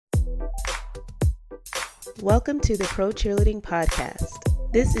Welcome to the Pro Cheerleading Podcast.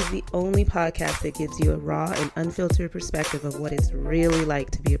 This is the only podcast that gives you a raw and unfiltered perspective of what it's really like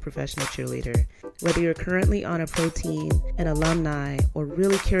to be a professional cheerleader. Whether you're currently on a pro team, an alumni, or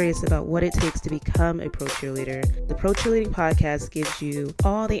really curious about what it takes to become a pro cheerleader, the Pro Cheerleading Podcast gives you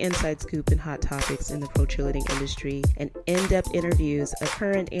all the inside scoop and hot topics in the pro cheerleading industry and in-depth interviews of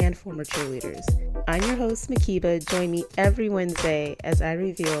current and former cheerleaders. I'm your host, Makiba. Join me every Wednesday as I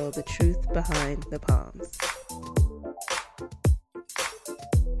reveal the truth behind the poms.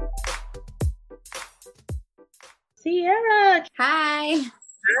 Sierra! Hi.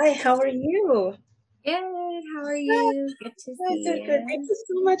 Hi, how are you? Good. How are you? Good to see you. Good. Thank you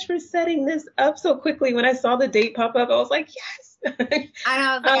so much for setting this up so quickly. When I saw the date pop up, I was like, yes.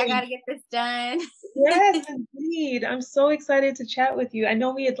 I was like, I gotta get this done. Yes, indeed. I'm so excited to chat with you. I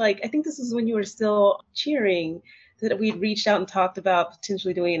know we had I think this was when you were still cheering, that we'd reached out and talked about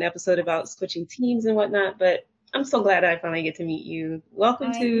potentially doing an episode about switching teams and whatnot, but I'm so glad I finally get to meet you.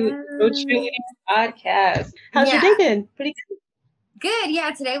 Welcome to the Pro Cheerleading Podcast. How's your day been? Pretty good. Good.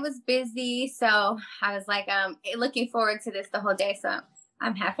 Yeah, today was busy, so I was like, looking forward to this the whole day. So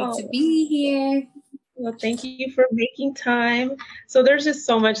I'm happy to be here. Well, thank you for making time. So there's just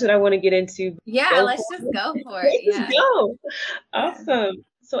so much that I want to get into. Yeah, let's just go for it. Let's go. Awesome.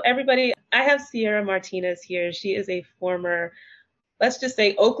 So everybody, I have Sierra Martinez here. She is a former, let's just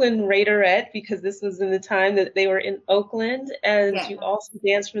say, Oakland Raiderette, because this was in the time that they were in Oakland. And you also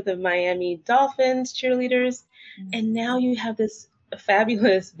danced for the Miami Dolphins cheerleaders. Mm-hmm. And now you have this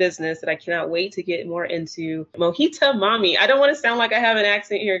fabulous business that I cannot wait to get more into. Mohita Mami. I don't want to sound like I have an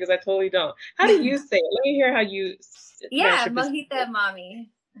accent here because I totally don't. How do you say it? Let me hear how you. Yeah, Mohita Mami.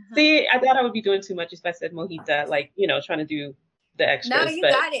 Uh-huh. See, I thought I would be doing too much if I said Mohita, trying to do the extras. No, you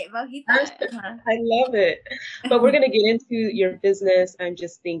got it, Mohita. Uh-huh. I love it. But we're going to get into your business.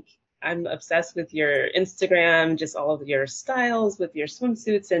 I'm obsessed with your Instagram, just all of your styles with your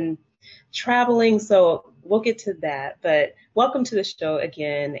swimsuits and traveling. So we'll get to that. But welcome to the show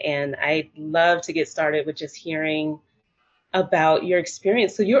again. And I'd love to get started with just hearing about your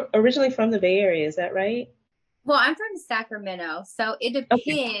experience. So you're originally from the Bay Area, is that right? Well, I'm from Sacramento. So it depends.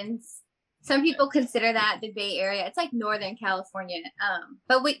 Okay. Some people consider that the Bay Area. It's like Northern California.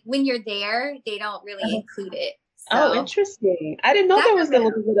 But when you're there, they don't really include it. So, interesting. I didn't know there was a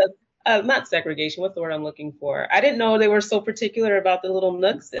little bit of, not segregation. What's the word I'm looking for? I didn't know they were so particular about the little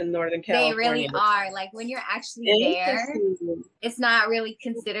nooks in Northern California. They really are. Like when you're actually there, it's not really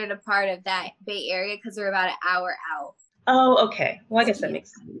considered a part of that Bay Area because we're about an hour out. Oh, okay. Well, I guess that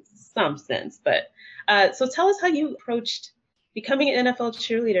makes some sense. But so tell us how you approached becoming an NFL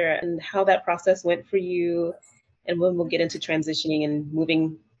cheerleader and how that process went for you. And then we'll get into transitioning and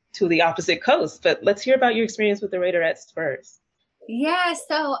moving to the opposite coast. But let's hear about your experience with the Raiderettes first. Yeah,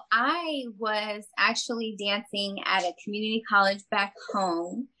 so I was actually dancing at a community college back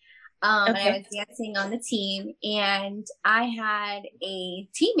home. And I was dancing on the team. And I had a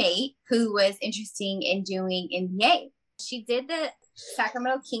teammate who was interested in doing NBA. She did the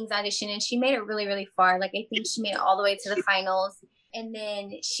Sacramento Kings audition and she made it really, really far. Like I think she made it all the way to the finals. And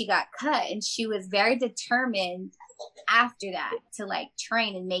then she got cut and she was very determined after that to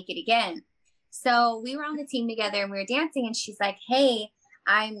train and make it again. So we were on the team together and we were dancing and she's like, hey,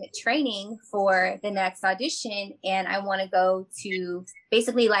 I'm training for the next audition and I want to go to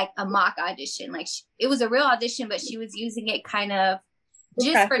basically a mock audition. It was a real audition, but she was using it kind of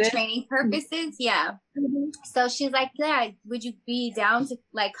just for training purposes. Yeah. Mm-hmm. So she's like, yeah, would you be down to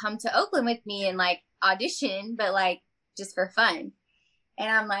come to Oakland with me and audition, but just for fun? And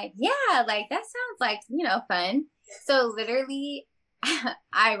I'm like, yeah, that sounds fun. So literally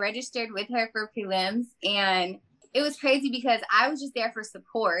I registered with her for prelims and it was crazy because I was just there for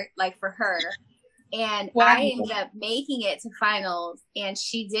support, for her. And I ended up making it to finals and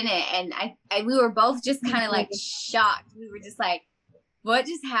she didn't. And we were both just kind of shocked. We were just like, what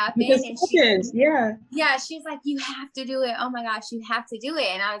just happened? And she's like, you have to do it. Oh my gosh, you have to do it.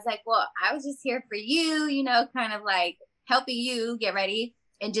 And I was like, well, I was just here for you, kind of helping you get ready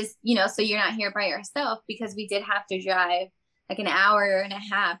and just, so you're not here by yourself because we did have to drive an hour and a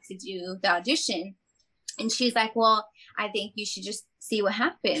half to do the audition. And she's like, well, I think you should just see what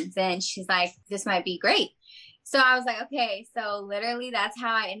happens. And she's like, this might be great. So I was like, okay. So literally that's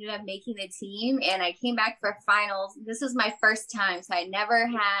how I ended up making the team. And I came back for finals. This was my first time. So I never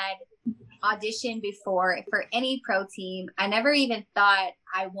had auditioned before for any pro team. I never even thought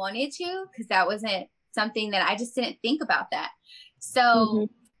I wanted to because that wasn't something that I just didn't think about that. So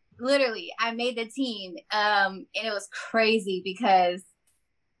literally I made the team and it was crazy because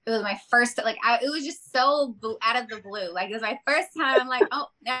it was my first, it was just so out of the blue. It was my first time. I'm like, oh,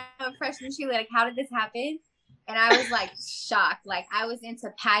 now a freshman cheerleader. Like, how did this happen? And I was like shocked. Like, I was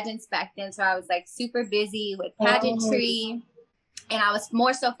into pageants back then. So I was like super busy with pageantry. And I was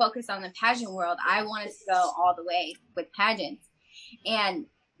more so focused on the pageant world. I wanted to go all the way with pageants. And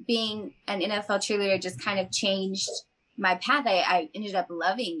being an NFL cheerleader just kind of changed my path. I ended up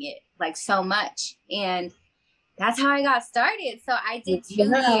loving it like so much. And that's how I got started. So I did 2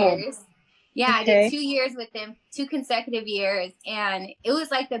 years. Yeah, I did 2 years with them, 2 consecutive years. And it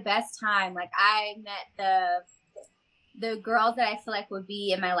was like the best time. Like, I met the girls that I feel like would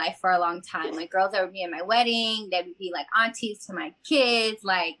be in my life for a long time. Like, girls that would be in my wedding, that would be like aunties to my kids.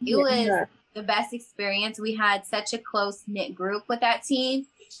 Like, it was the best experience. We had such a close knit group with that team.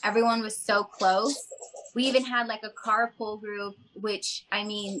 Everyone was so close. We even had like a carpool group, which, I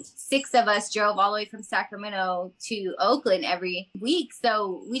mean, 6 of us drove all the way from Sacramento to Oakland every week.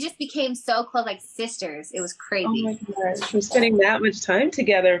 So we just became so close, like sisters. It was crazy. Oh my gosh, we're spending that much time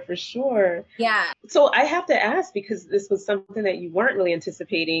together for sure. Yeah. So I have to ask, because this was something that you weren't really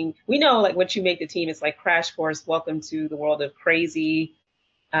anticipating. We know like once you make the team, it's like crash course, welcome to the world of crazy,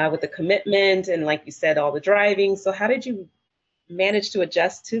 with the commitment and, like you said, all the driving. So how did you manage to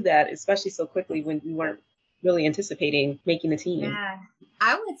adjust to that, especially so quickly when you weren't really anticipating making the team? Yeah,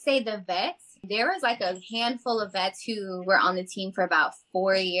 I would say the vets. There was like a handful of vets who were on the team for about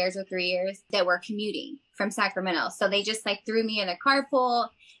 4 years or 3 years that were commuting from Sacramento. So they just like threw me in a carpool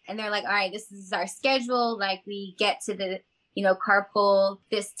and they're like, all right, this is our schedule. Like, we get to the, carpool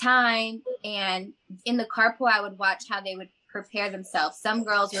this time. And in the carpool, I would watch how they would prepare themselves. Some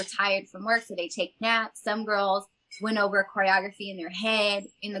girls were tired from work, so they take naps. Some girls went over choreography in their head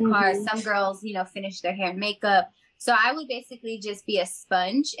in the car. Some girls, finished their hair and makeup. So I would basically just be a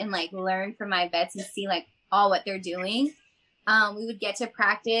sponge and like learn from my vets and see like all what they're doing. We would get to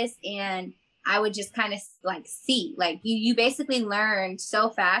practice and I would just kind of like see, like you basically learn so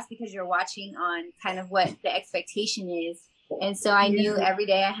fast because you're watching on kind of what the expectation is. And so I knew every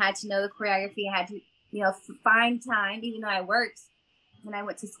day I had to know the choreography. I had to, find time, even though I worked when I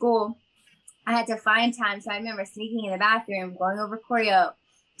went to school. I had to find time. So I remember sneaking in the bathroom, going over choreo,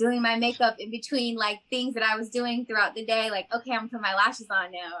 doing my makeup in between like things that I was doing throughout the day. Like, okay, I'm gonna put my lashes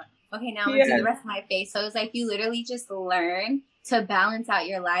on now. Okay, now I'm gonna do the rest of my face. So it's like you literally just learn to balance out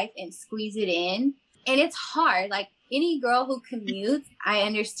your life and squeeze it in. And it's hard. Like, any girl who commutes, I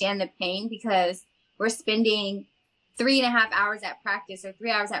understand the pain because we're spending 3.5 hours at practice or 3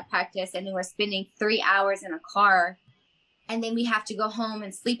 hours at practice, and then we're spending 3 hours in a car. And then we have to go home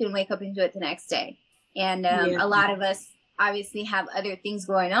and sleep and wake up and do it the next day. And a lot of us obviously have other things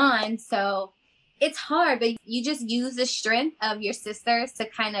going on. So it's hard, but you just use the strength of your sisters to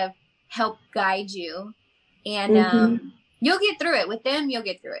kind of help guide you. And you'll get through it. With them, you'll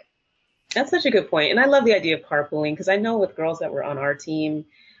get through it. That's such a good point. And I love the idea of carpooling, because I know with girls that were on our team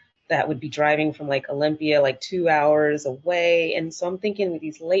that would be driving from like Olympia, like 2 hours away. And so I'm thinking with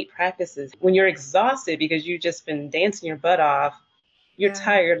these late practices, when you're exhausted because you've just been dancing your butt off, you're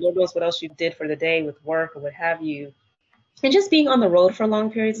tired, Lord knows what else you did for the day with work or what have you. And just being on the road for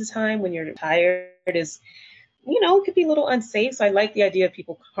long periods of time when you're tired is, it could be a little unsafe. So I like the idea of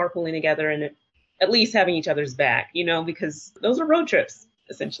people carpooling together and at least having each other's back, because those are road trips,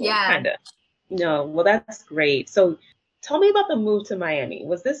 essentially, kind of. No, well, that's great. So tell me about the move to Miami.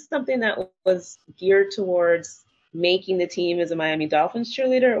 Was this something that was geared towards making the team as a Miami Dolphins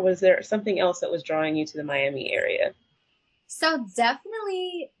cheerleader, or was there something else that was drawing you to the Miami area? So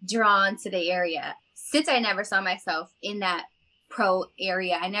definitely drawn to the area. Since I never saw myself in that pro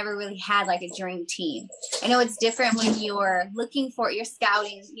area, I never really had like a dream team. I know it's different when you're looking for, you're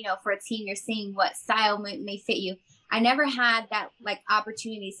scouting, for a team, you're seeing what style may fit you. I never had that like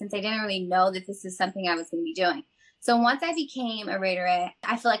opportunity since I didn't really know that this is something I was going to be doing. So once I became a Raiderette,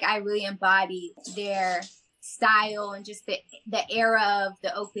 I feel like I really embodied their style and just the era of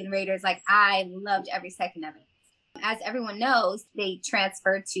the Oakland Raiders. Like, I loved every second of it. As everyone knows, they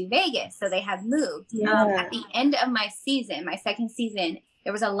transferred to Vegas, so they have moved. At the end of my season, my second season,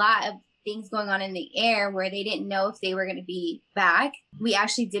 there was a lot of things going on in the air where they didn't know if they were going to be back. We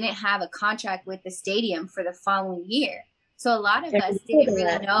actually didn't have a contract with the stadium for the following year. So a lot of us didn't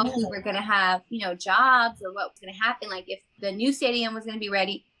really know if we were going to have, jobs or what was going to happen. Like, if the new stadium was going to be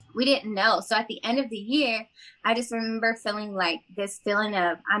ready, we didn't know. So at the end of the year, I just remember feeling like this feeling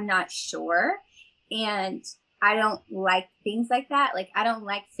of, I'm not sure. And I don't like things like that. Like, I don't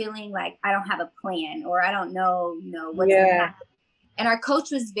like feeling like I don't have a plan or I don't know, what's going to happen. And our coach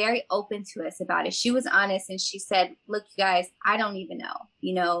was very open to us about it. She was honest and she said, look, you guys, I don't even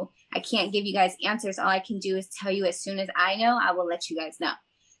know. I can't give you guys answers. All I can do is tell you as soon as I know, I will let you guys know.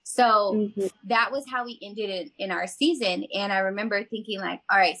 So that was how we ended it in our season. And I remember thinking like,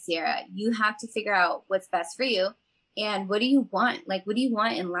 all right, Sierra, you have to figure out what's best for you. And what do you want? Like, what do you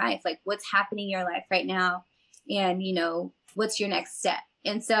want in life? Like, what's happening in your life right now? And, you know, what's your next step?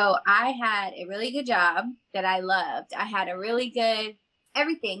 And so I had a really good job that I loved. I had a really good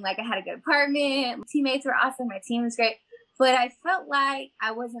everything. Like, I had a good apartment. My teammates were awesome. My team was great. But I felt like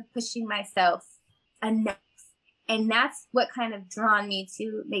I wasn't pushing myself enough. And that's what kind of drawn me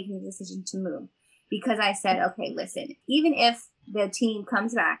to making the decision to move. Because I said, okay, listen, even if the team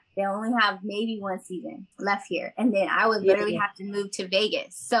comes back, they only have maybe one season left here. And then I would literally have to move to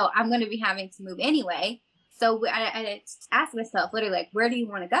Vegas. So I'm going to be having to move anyway. So I asked myself, literally, like, where do you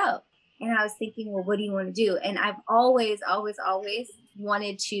want to go? And I was thinking, well, what do you want to do? And I've always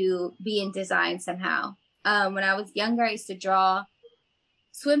wanted to be in design somehow. When I was younger, I used to draw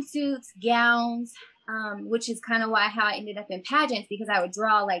swimsuits, gowns, which is kind of how I ended up in pageants, because I would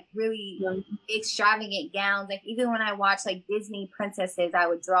draw like really extravagant gowns. Like even when I watched like Disney princesses, I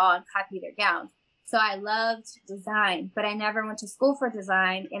would draw and copy their gowns. So I loved design, but I never went to school for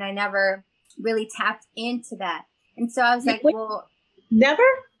design, and I never really tapped into that. And so I was like, well, never.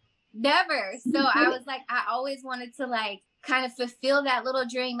 So I was like, I always wanted to like kind of fulfill that little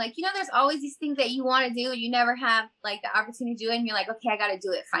dream. Like, you know, there's always these things that you want to do and you never have like the opportunity to do it. And you're like, okay, I got to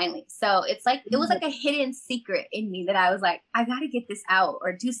do it finally. So it's like, it was like a hidden secret in me that I was like, I got to get this out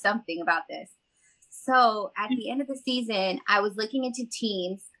or do something about this. So at the end of the season, I was looking into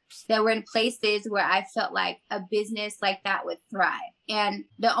teams that were in places where I felt like a business like that would thrive. And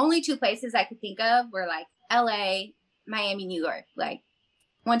the only two places I could think of were like LA, Miami, New York, like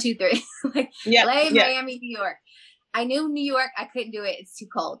 1, 2, 3, like LA, Miami, New York. I knew New York, I couldn't do it. It's too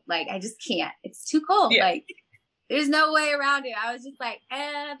cold. Like, I just can't. It's too cold. Yeah. Like, there's no way around it. I was just like,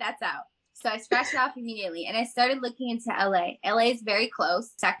 that's out. So I scratched it off immediately. And I started looking into LA. LA is very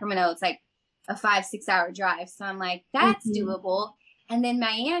close. Sacramento, it's like a 5-6 hour drive. So I'm like, that's doable. And then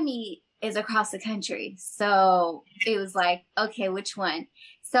Miami is across the country. So it was like, okay, which one?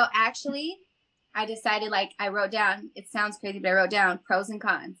 So actually, I decided, like, I wrote down, it sounds crazy, but I wrote down pros and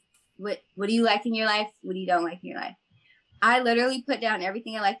cons. What do you like in your life? What do you don't like in your life? I literally put down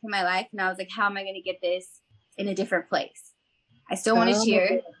everything I liked in my life. And I was like, how am I going to get this in a different place? I still want to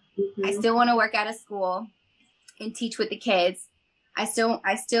cheer. I still want to work out of school and teach with the kids. I still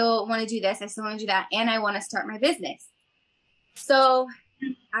want to do this. I still want to do that. And I want to start my business. So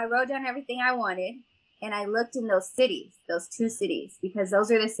I wrote down everything I wanted. And I looked in those cities, those 2 cities, because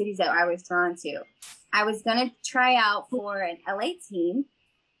those are the cities that I was drawn to. I was going to try out for an LA team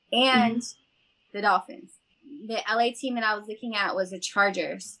and the Dolphins. The LA team that I was looking at was the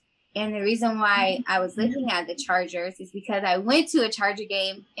Chargers. And the reason why I was looking at the Chargers is because I went to a Charger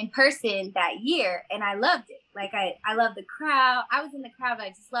game in person that year and I loved it. Like I loved the crowd. I was in the crowd, but I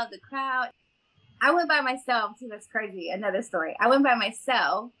just loved the crowd. I went by myself. See, that's crazy. Another story. I went by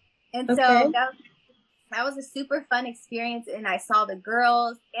myself. And so that was a super fun experience. And I saw the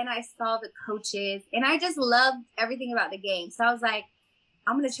girls and I saw the coaches and I just loved everything about the game. So I was like,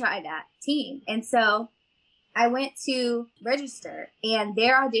 I'm going to try that team. And so I went to register and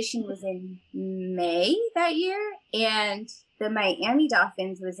their audition was in May that year. And the Miami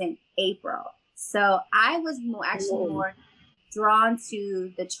Dolphins was in April. So I was more drawn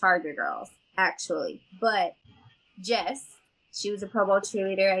to the Charger girls, actually. But Jess, she was a Pro Bowl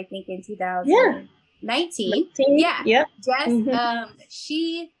cheerleader, I think, in 2019. Yeah. Jess,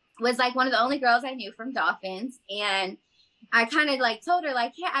 she was like one of the only girls I knew from Dolphins. And I kind of like told her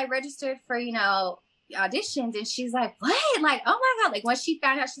like, I registered for, auditions. And she's like, what? Like, oh my God. Like once she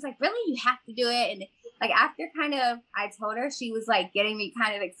found out, she's like, really? You have to do it. And like after I told her, she was like getting me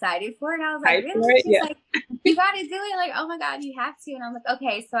kind of excited for it. And I was like, really? She's like, you got to do it. Like, oh my God, you have to. And I'm like,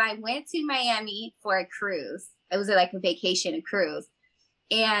 okay. So I went to Miami for a cruise. It was like a vacation, a cruise.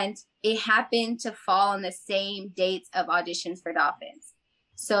 And it happened to fall on the same dates of auditions for Dolphins.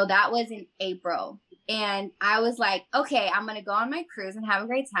 So that was in April. And I was like, okay, I'm going to go on my cruise and have a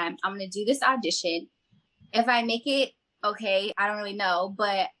great time. I'm going to do this audition. If I make it, okay, I don't really know,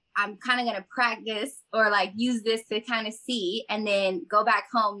 but I'm kind of going to practice or like use this to kind of see and then go back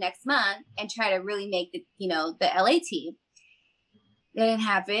home next month and try to really make the LA team. That didn't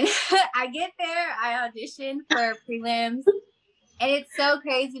happen. I get there, I audition for prelims. And it's so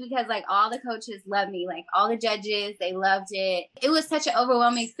crazy because like all the coaches love me, like all the judges, they loved it. It was such an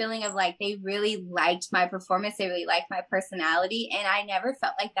overwhelming feeling of like, they really liked my performance. They really liked my personality. And I never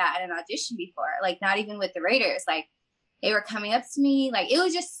felt like that at an audition before, like not even with the Raiders. Like they were coming up to me. Like it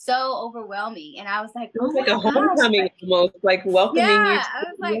was just so overwhelming. And I was like, it was like a homecoming almost, like welcoming you. Yeah, I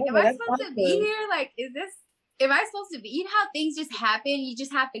was like, am I supposed to be here? Like, is am I supposed to be, you know how things just happen? You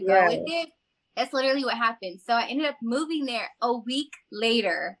just have to go with it. That's literally what happened. So I ended up moving there a week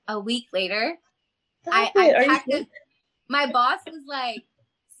later. I packed up. My boss was like,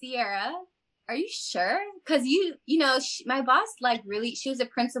 Sierra, are you sure? Because my boss, like, really, she was a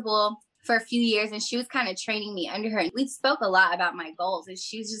principal for a few years and she was kind of training me under her. And we spoke a lot about my goals. And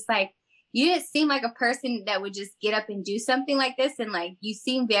she was just like, you didn't seem like a person that would just get up and do something like this. And like, you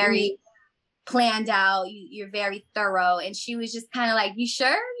seem very planned out. You're very thorough. And she was just kind of like, you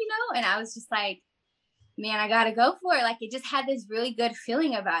sure? And I was just like, man, I got to go for it. Like, it just had this really good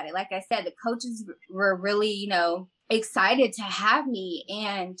feeling about it. Like I said, the coaches were really, excited to have me.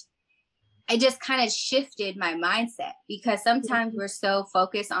 And it just kind of shifted my mindset, because sometimes we're so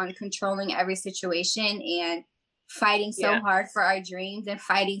focused on controlling every situation and fighting so hard for our dreams and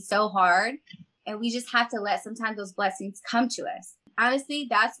fighting so hard. And we just have to let sometimes those blessings come to us. Honestly,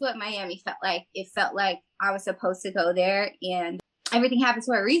 that's what Miami felt like. It felt like I was supposed to go there, and everything happened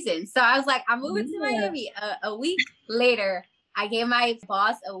for a reason. So I was like, I'm moving to Miami. A week later, I gave my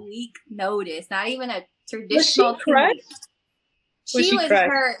boss a week notice, not even a traditional. Was she crushed? She was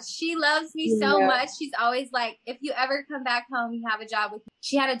hurt. She loves me so much. She's always like, if you ever come back home, you have a job with me.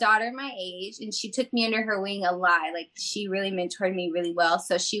 She had a daughter my age, and she took me under her wing a lot. Like, she really mentored me really well.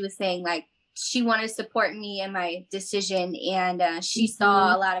 So she was saying, like, she wanted to support me in my decision, and she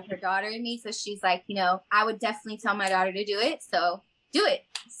saw a lot of her daughter in me. So she's like, I would definitely tell my daughter to do it. So do it.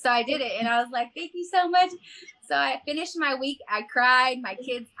 So I did it. And I was like, thank you so much. So I finished my week. I cried. My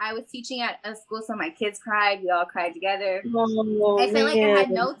kids, I was teaching at a school, so my kids cried. We all cried together. I felt like I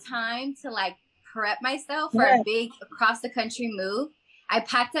had no time to like prep myself for a big across the country move. I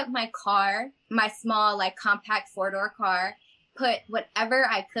packed up my car, my small, like, compact 4-door car, put whatever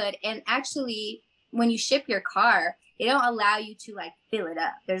I could. And actually, when you ship your car, they don't allow you to like fill it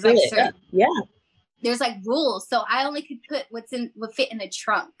up. There's like there's like rules. So I only could put what fit in the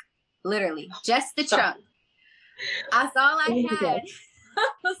trunk, literally just the trunk. That's all I had. I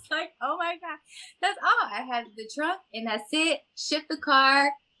was like, oh my God, that's all. I had the trunk, and that's it. Shipped the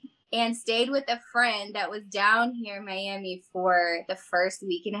car and stayed with a friend that was down here in Miami for the first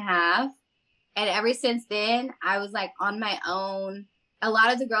week and a half. And ever since then, I was like on my own. A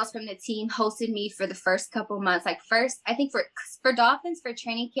lot of the girls from the team hosted me for the first couple months. Like, first, I think for Dolphins, for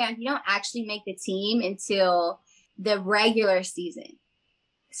training camp, you don't actually make the team until the regular season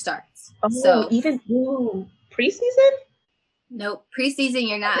starts. So even through preseason? Nope. Preseason,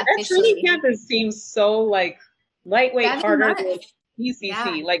 you're not that officially. Training camp seems so like lightweight, harder than PCC.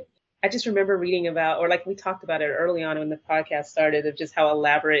 Yeah. Like, I just remember reading about, or like we talked about it early on when the podcast started, of just how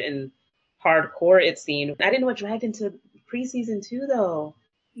elaborate and hardcore it seemed. I didn't know it dragged into preseason too, though.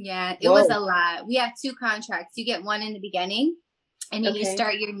 Yeah, it was a lot. We have 2 contracts. You get one in the beginning, and then you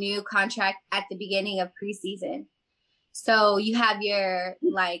start your new contract at the beginning of preseason. So you have your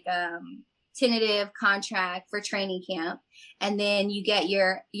like tentative contract for training camp, and then you get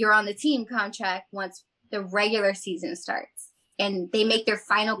you're on the team contract once the regular season starts. And they make their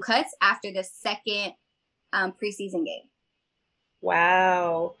final cuts after the second preseason game.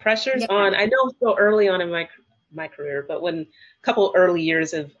 Wow. Pressure's on. I know I'm still early on in my career, but when a couple early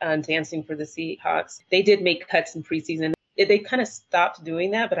years of dancing for the Seahawks, they did make cuts in preseason. They kind of stopped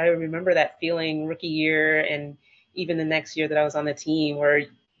doing that, but I remember that feeling rookie year and even the next year that I was on the team where,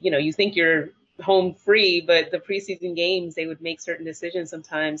 you think you're home free, but the preseason games, they would make certain decisions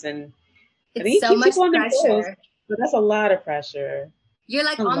sometimes. And it's I think so much pressure. But that's a lot of pressure. You're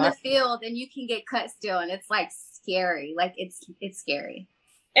like on the field and you can get cut still, and it's like scary. Like it's scary.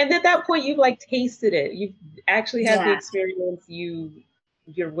 And at that point, you've like tasted it. You've actually had the experience.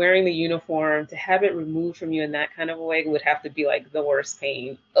 You're wearing the uniform. To have it removed from you in that kind of a way would have to be like the worst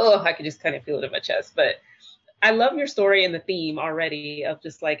pain. Oh, I could just kind of feel it in my chest. But I love your story and the theme already of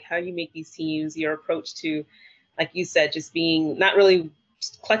just like how you make these teams, your approach to, like you said, just being not really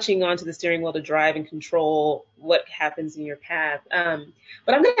clutching onto the steering wheel to drive and control what happens in your path.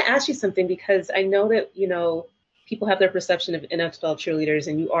 But I'm going to ask you something, because I know that, people have their perception of NFL cheerleaders,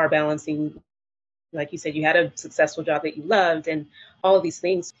 and you are balancing, like you said, you had a successful job that you loved and all of these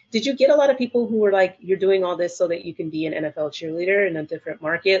things. Did you get a lot of people who were like, you're doing all this so that you can be an NFL cheerleader in a different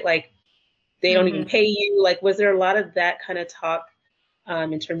market? Like, they don't even pay you. Like, was there a lot of that kind of talk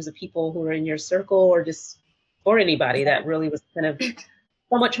in terms of people who were in your circle, or anybody that really was kind of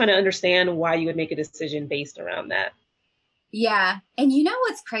somewhat trying to understand why you would make a decision based around that? Yeah. And you know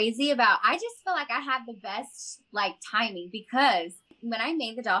what's crazy about, I just feel like I had the best like timing, because when I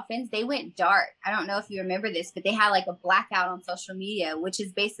made the Dolphins, they went dark. I don't know if you remember this, but they had like a blackout on social media, which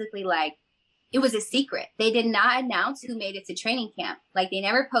is basically like, it was a secret. They did not announce who made it to training camp. Like, they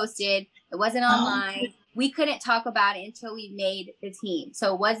never posted. It wasn't online. we couldn't talk about it until we made the team.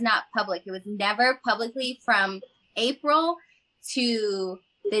 So it was not public. It was never publicly from April to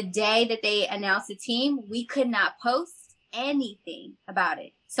the day that they announced the team. We could not post anything about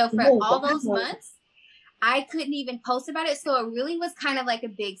it. So for all those months, I couldn't even post about it. So it really was kind of like a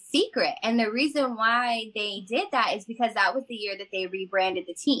big secret. And the reason why they did that is because that was the year that they rebranded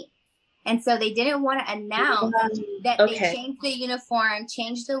the team. And so they didn't want to announce that they changed the uniform,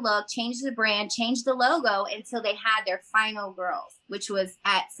 changed the look, changed the brand, changed the logo until they had their final girls, which was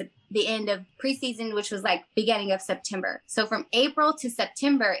at the end of preseason, which was like beginning of September. So from April to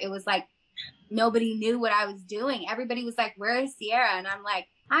September, it was like nobody knew what I was doing. Everybody was like, where is Sierra? And I'm like,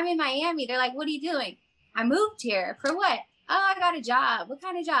 I'm in Miami. They're like, what are you doing? I moved here. For what? Oh, I got a job. What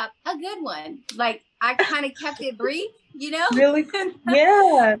kind of job? A good one. Like, I kind of kept it brief, you know? Really?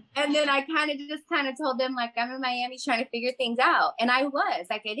 Yeah. And then I kind of told them, like, I'm in Miami trying to figure things out. And I was.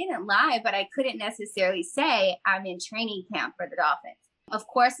 Like, I didn't lie, but I couldn't necessarily say I'm in training camp for the Dolphins. Of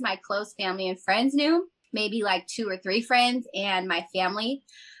course, my close family and friends knew, maybe like 2 or 3 friends and my family.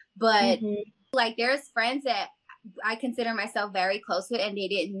 But, like, there's friends that I consider myself very close with, and they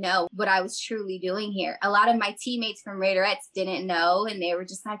didn't know what I was truly doing here. A lot of my teammates from Raiderettes didn't know, and they were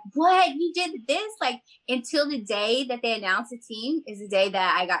just like, what? You did this? Like, until the day that they announced the team is the day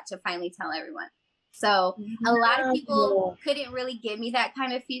that I got to finally tell everyone. So a lot of people couldn't really give me that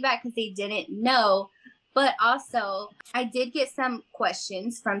kind of feedback because they didn't know. But also, I did get some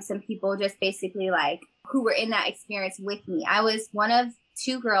questions from some people just basically like who were in that experience with me. I was one of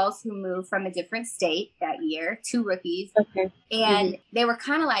 2 girls who moved from a different state that year, 2 rookies. And they were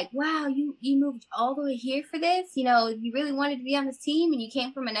kind of like, wow, you moved all the way here for this? You know, you really wanted to be on this team and you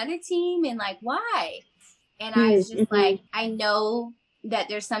came from another team, and like, why? And I was just like, I know that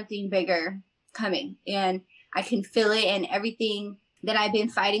there's something bigger coming and I can feel it, and everything that I've been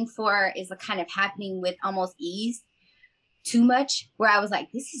fighting for is kind of happening with almost ease, too much, where I was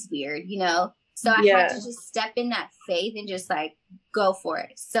like, this is weird, you know? So I had to just step in that faith and just like go for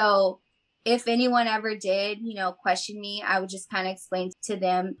it. So if anyone ever did, you know, question me, I would just kind of explain to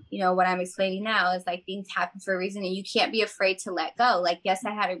them, you know, what I'm explaining now is like things happen for a reason and you can't be afraid to let go. Like, yes,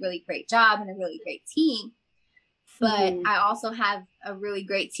 I had a really great job and a really great team, but I also have a really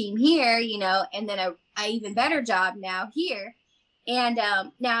great team here, you know, and then a even better job now here. And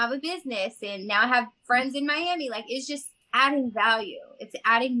now I have a business and now I have friends in Miami. Like, it's just adding value. It's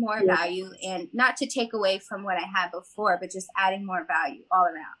adding more value, and not to take away from what I had before, but just adding more value all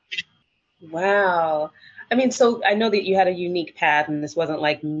around. Wow. I mean, so I know that you had a unique path and this wasn't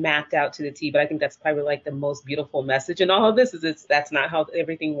like mapped out to the T, but I think that's probably like the most beautiful message in all of this is that's not how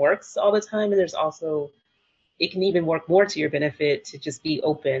everything works all the time. And there's also, it can even work more to your benefit to just be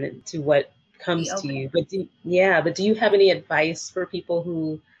open to what comes to you. But do you have any advice for people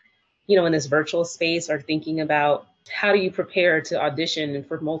who, you know, in this virtual space are thinking about how do you prepare to audition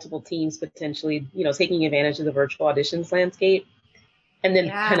for multiple teams, potentially, you know, taking advantage of the virtual auditions landscape, and then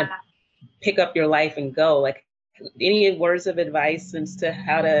kind of pick up your life and go? Like, any words of advice as to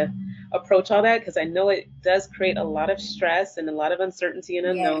how to approach all that? Because I know it does create a lot of stress and a lot of uncertainty and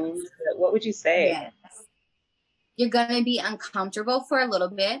unknowns. What would you say? Yes. You're going to be uncomfortable for a little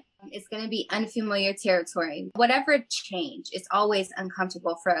bit. It's going to be unfamiliar territory. Whatever change, it's always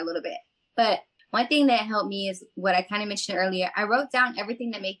uncomfortable for a little bit. But one thing that helped me is what I kind of mentioned earlier. I wrote down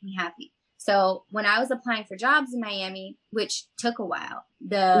everything that made me happy. So when I was applying for jobs in Miami, which took a while,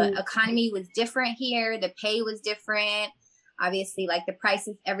 the economy was different here. The pay was different. Obviously, like the price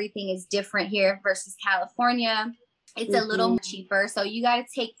of everything is different here versus California. It's a little cheaper. So you got to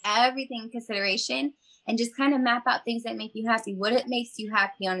take everything in consideration and just kind of map out things that make you happy. What it makes you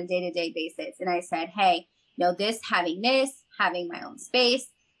happy on a day-to-day basis. And I said, hey, you know, having my own space,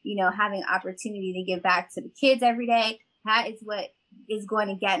 you know, having opportunity to give back to the kids every day. That is what is going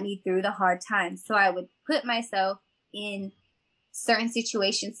to get me through the hard times. So I would put myself in certain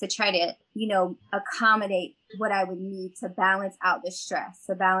situations to try to, you know, accommodate what I would need to balance out the stress,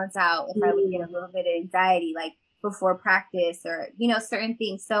 to balance out if I would get a little bit of anxiety, like before practice or, you know, certain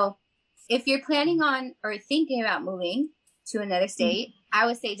things. So if you're planning on or thinking about moving to another state, I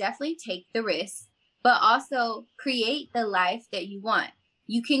would say definitely take the risk, but also create the life that you want.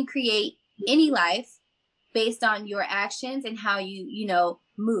 You can create any life based on your actions and how you know,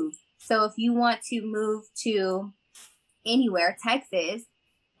 move. So if you want to move to anywhere, Texas,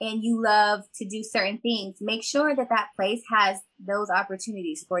 and you love to do certain things, make sure that that place has those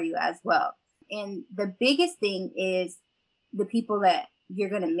opportunities for you as well. And the biggest thing is the people that you're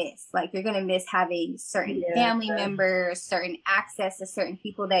going to miss. Like, you're going to miss having certain family members, certain access to certain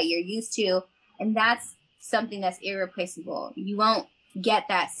people that you're used to. And that's something that's irreplaceable. You won't get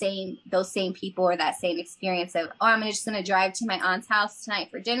those same people or that same experience of, oh, I'm just going to drive to my aunt's house tonight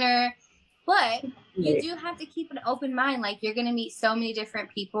for dinner. But you do have to keep an open mind. Like, you're going to meet so many different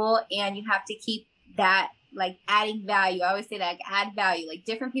people, and you have to keep that, like, adding value. I always say that, like, add value. Like,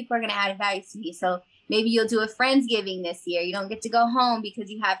 different people are going to add value to me. So maybe you'll do a Friendsgiving this year. You don't get to go home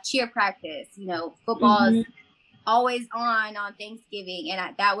because you have cheer practice. You know, football is always on Thanksgiving.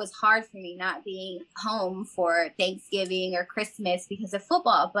 And that was hard for me, not being home for Thanksgiving or Christmas because of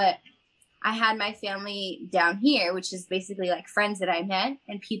football. But I had my family down here, which is basically like friends that I met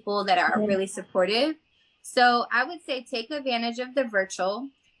and people that are really supportive. So I would say take advantage of the virtual.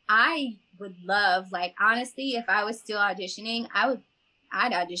 I would love, like, honestly, if I was still auditioning,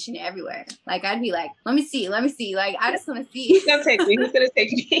 I'd audition everywhere. Like, I'd be like, let me see. Like, I just want to see. Who's gonna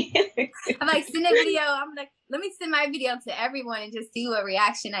take me? I'm like, send a video. I'm like, let me send my video to everyone and just see what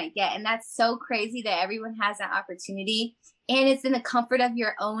reaction I get. And that's so crazy that everyone has that opportunity. And it's in the comfort of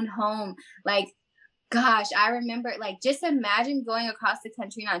your own home. Like, gosh, I remember, like, just imagine going across the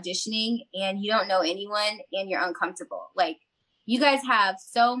country and auditioning and you don't know anyone and you're uncomfortable. Like, you guys have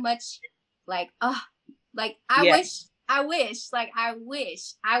so much, like, oh, like, I wish I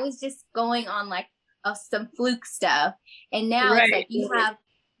was just going on, like, some fluke stuff. And now it's like you have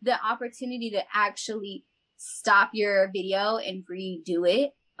the opportunity to actually stop your video and redo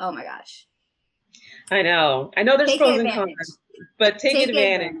it. Oh my gosh. I know there's pros and cons, but take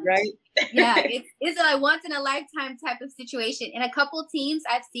advantage, right? Yeah, it's a once in a lifetime type of situation. And a couple teams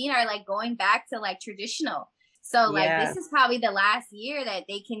I've seen are, like, going back to, like, traditional. So, like, this is probably the last year that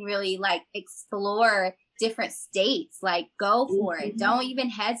they can really, like, explore different states. Like, go for it. Don't even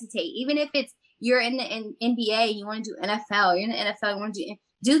hesitate. Even if it's you're in the NBA, you want to do NFL, you're in the NFL, you want to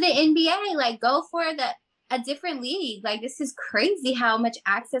do the NBA. Like, go for a different league. Like, this is crazy how much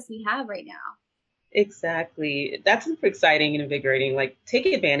access we have right now. Exactly. That's super exciting and invigorating. Like, take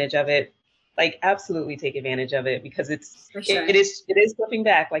advantage of it. Like, absolutely take advantage of it, because it is flipping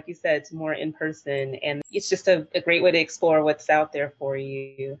back, like you said, to more in person. And it's just a great way to explore what's out there for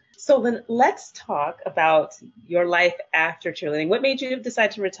you. So then let's talk about your life after cheerleading. What made you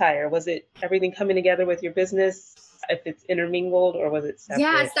decide to retire? Was it everything coming together with your business, if it's intermingled, or was it separate?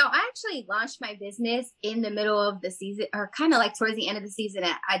 Yeah, so I actually launched my business in the middle of the season, or kind of like towards the end of the season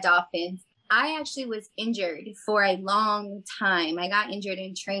at Dolphins. I actually was injured for a long time. I got injured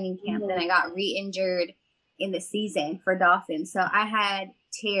in training camp, then I got re-injured in the season for Dolphins. So I had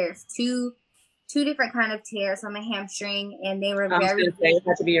tears, two different kind of tears on my hamstring, and they were it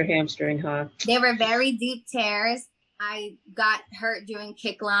had to be your hamstring, huh? They were very deep tears. I got hurt doing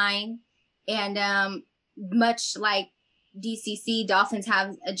kick line, and much like DCC, Dolphins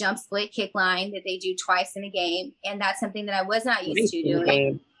have a jump split kick line that they do twice in a game, and that's something that I was not used to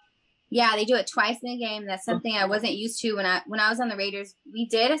doing. Yeah, they do it twice in a game. That's something I wasn't used to when I was on the Raiders. We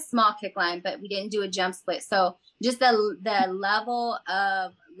did a small kick line, but we didn't do a jump split. So just the level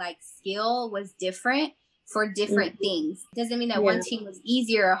of, like, skill was different for different things. Doesn't mean that one team was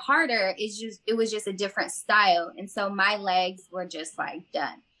easier or harder. It was just a different style. And so my legs were just, like,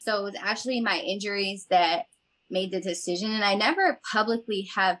 done. So it was actually my injuries that made the decision. And I never publicly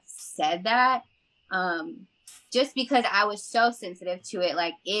have said that, just because I was so sensitive to it.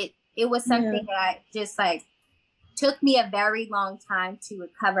 Like, it was something that I just, like, took me a very long time to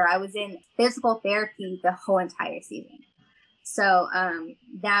recover. I was in physical therapy the whole entire season. So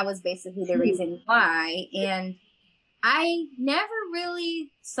that was basically the reason why. And I never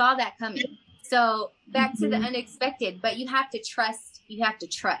really saw that coming. So back to the unexpected, but you have to trust,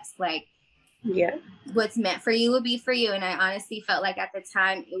 like, what's meant for you will be for you. And I honestly felt like at the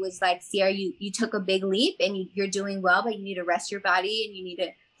time it was like, Sierra, you took a big leap and you're doing well, but you need to rest your body and you need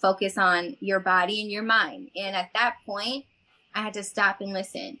to focus on your body and your mind. And at that point, I had to stop and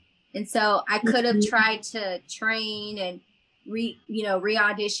listen. And so I could have tried to train and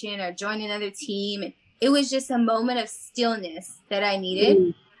re-audition or join another team. And it was just a moment of stillness that I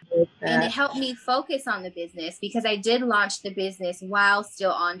needed. And it helped me focus on the business, because I did launch the business while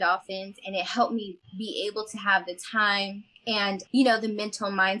still on Dolphins. And it helped me be able to have the time and, the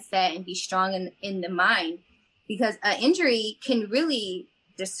mental mindset and be strong in the mind, because an injury can really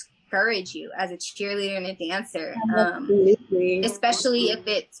discourage you as a cheerleader and a dancer, especially if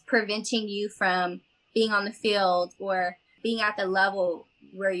it's preventing you from being on the field or being at the level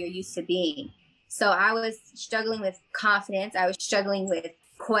where you're used to being. So I was struggling with confidence. I was struggling with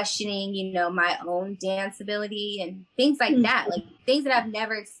questioning, my own dance ability and things like that, like things that I've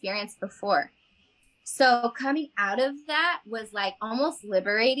never experienced before. So coming out of that was, like, almost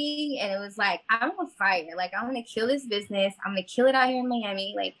liberating. And it was like, I'm on fire. Like, I'm going to kill this business. I'm going to kill it out here in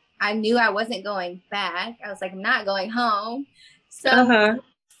Miami. Like, I knew I wasn't going back. I was like, I'm not going home. So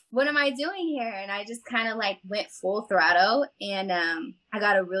what am I doing here? And I just kind of like went full throttle, and I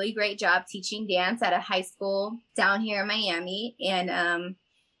got a really great job teaching dance at a high school down here in Miami. And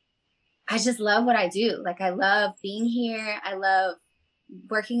I just love what I do. Like, I love being here. I love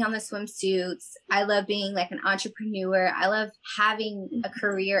working on the swimsuits. I love being like an entrepreneur. I love having a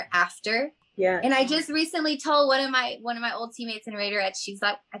career after. Yeah. And I just recently told one of my old teammates in Raiderettes, she's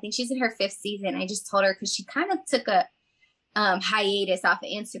like, I think she's in her 5th season. I just told her, because she kind of took a hiatus off of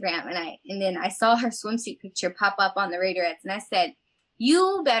Instagram, and then I saw her swimsuit picture pop up on the Raiderettes, and I said,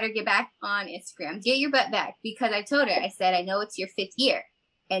 you better get back on Instagram, get your butt back, because I told her, I said, I know it's your 5th year,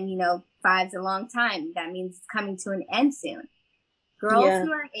 and 5's a long time. That means it's coming to an end soon. Girls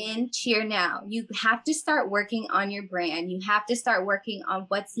who are in cheer now, you have to start working on your brand. You have to start working on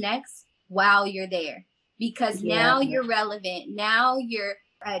what's next while you're there, because now you're relevant. Now you're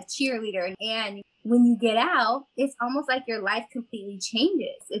a cheerleader, and when you get out, it's almost like your life completely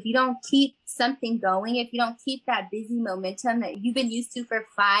changes. If you don't keep something going, if you don't keep that busy momentum that you've been used to for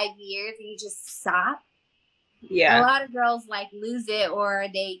 5 years, and you just stop, a lot of girls like lose it, or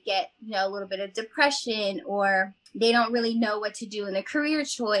they get, a little bit of depression, or they don't really know what to do in a career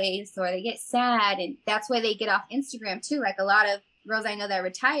choice, or they get sad. And that's why they get off Instagram too. Like, a lot of girls I know that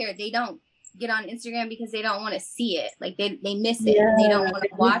retire, they don't get on Instagram because they don't want to see it. Like, they miss it. They don't want to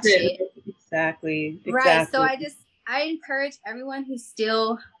watch it. Exactly. Right. So I encourage everyone who's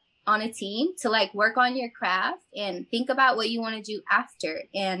still on a team to like work on your craft and think about what you want to do after,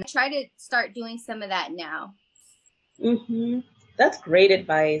 and try to start doing some of that now. That's great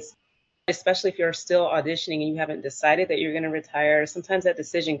advice, especially if you're still auditioning and you haven't decided that you're going to retire. Sometimes that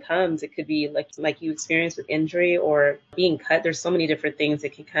decision comes. It could be like you experienced with injury or being cut. There's so many different things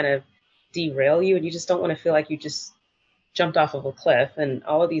that can kind of derail you, and you just don't want to feel like you just jumped off of a cliff. And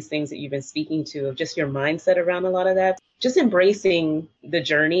all of these things that you've been speaking to, of just your mindset around a lot of that, just embracing the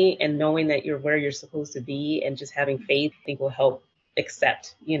journey and knowing that you're where you're supposed to be, and just having faith, I think will help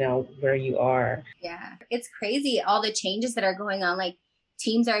accept, where you are. Yeah. It's crazy, all the changes that are going on. Like,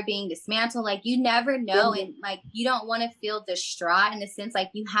 teams are being dismantled. Like, you never know. And like, you don't want to feel distraught in the sense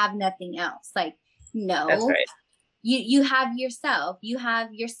like you have nothing else. Like, no. That's right. You have yourself, you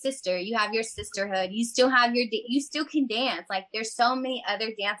have your sister, you have your sisterhood, you still have you still can dance. Like, there's so many other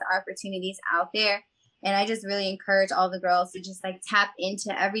dance opportunities out there. And I just really encourage all the girls to just like tap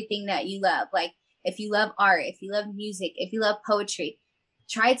into everything that you love. Like, if you love art, if you love music, if you love poetry,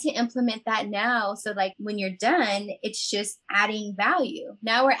 try to implement that now. So like, when you're done, it's just adding value.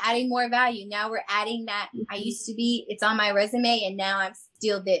 Now we're adding more value. Now we're adding that I used to be, it's on my resume, and now I'm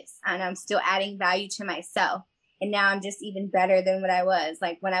still this, and I'm still adding value to myself. And now I'm just even better than what I was.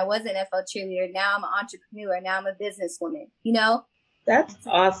 Like, when I was an NFL cheerleader, now I'm an entrepreneur. Now I'm a businesswoman, That's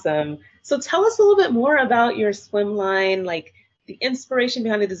awesome. So tell us a little bit more about your swim line, like the inspiration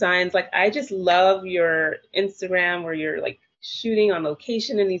behind the designs. Like, I just love your Instagram where you're like shooting on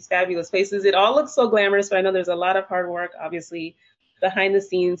location in these fabulous places. It all looks so glamorous, but I know there's a lot of hard work, obviously, behind the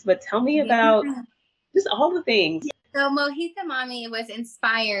scenes. But tell me about just all the things. So Mohita Mami was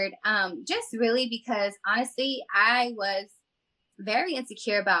inspired just really because, honestly, I was very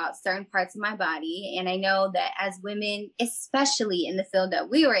insecure about certain parts of my body. And I know that as women, especially in the field that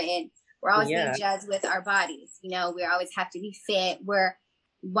we were in, we're always being judged with our bodies. We always have to be fit.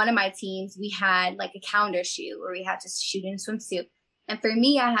 One of my teams, we had like a calendar shoot where we had to shoot in a swimsuit. And for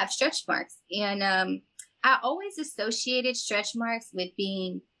me, I have stretch marks. And I always associated stretch marks with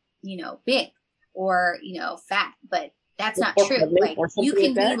being, big or, fat, but that's not true. Like, you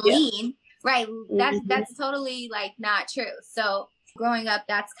can be lean, right? That's totally like not true. So growing up,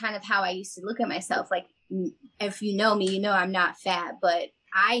 that's kind of how I used to look at myself. Like, if you know me, I'm not fat, but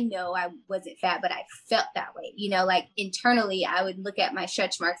I know I wasn't fat, but I felt that way. Like, internally, I would look at my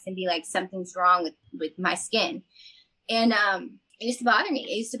stretch marks and be like, something's wrong with my skin. And it used to bother me.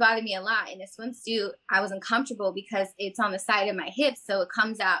 It used to bother me a lot. In a swimsuit, I was uncomfortable because it's on the side of my hips. So it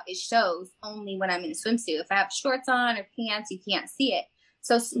comes out, it shows only when I'm in a swimsuit. If I have shorts on or pants, you can't see it.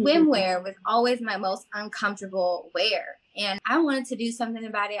 So swimwear was always my most uncomfortable wear. And I wanted to do something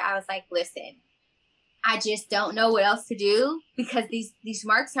about it. I was like, listen, I just don't know what else to do because these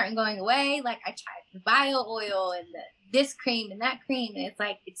marks aren't going away. Like, I tried the bio oil and this cream and that cream. And it's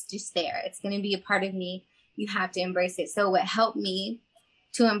like, it's just there. It's going to be a part of me. You have to embrace it. So what helped me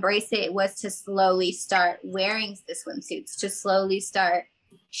to embrace it was to slowly start wearing the swimsuits, to slowly start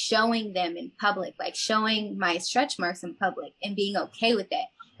showing them in public, like showing my stretch marks in public and being okay with it.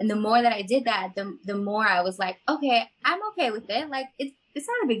 And the more that I did that, the more I was like, okay, I'm okay with it. Like, it's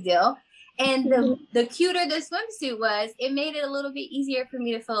not a big deal. And the cuter the swimsuit was, it made it a little bit easier for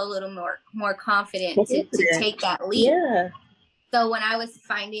me to feel a little more confident to take that leap. Yeah. So when I was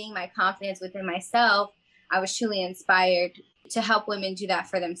finding my confidence within myself, I was truly inspired to help women do that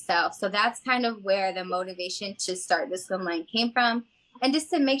for themselves. So that's kind of where the motivation to start the swim line came from. And just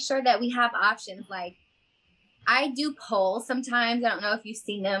to make sure that we have options. Like, I do polls sometimes. I don't know if you've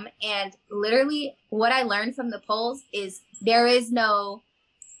seen them. And literally what I learned from the polls is there is no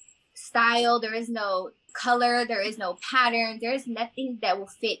style, there is no color, there is no pattern, there is nothing that will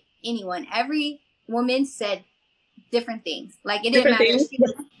fit anyone. Every woman said different things. Like, it didn't matter.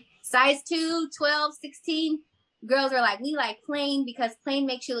 Size 2, 12, 16. Girls are like, we like plain because plain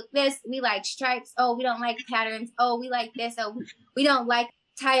makes you look this. We like stripes. Oh, we don't like patterns. Oh, we like this. Oh, we don't like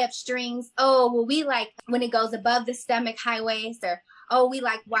tie up strings. Oh, well, we like when it goes above the stomach, high waist. Or, oh, we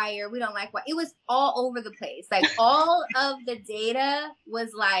like wire. We don't like wire. It was all over the place. Like, all of the data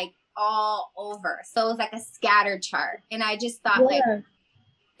was like all over. So it was like a scattered chart. And I just thought, like,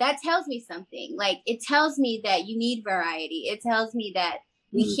 that tells me something. Like, it tells me that you need variety. It tells me that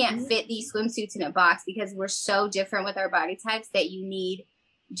we can't fit these swimsuits in a box because we're so different with our body types that you need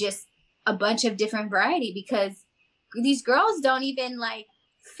just a bunch of different variety, because these girls don't even like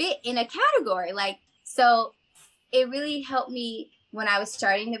fit in a category. Like, so it really helped me when I was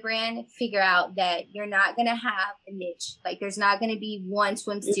starting the brand figure out that you're not going to have a niche. Like, there's not going to be one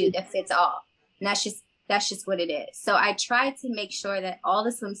swimsuit that fits all. And that's just what it is. So I tried to make sure that all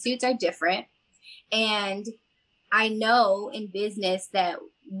the swimsuits are different. And I know in business that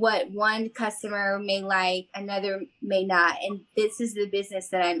what one customer may like, another may not. And this is the business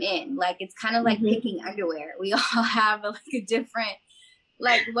that I'm in. Like, it's kind of like picking underwear. We all have like a different,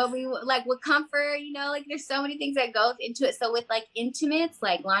 like what we like with comfort, you know, like there's so many things that goes into it. So with like intimates,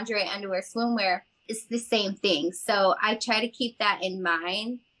 like lingerie, underwear, swimwear, it's the same thing. So I try to keep that in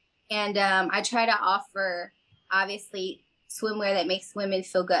mind. And I try to offer, obviously, swimwear that makes women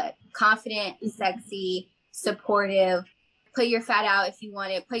feel good, confident, sexy, supportive. Put your fat out if you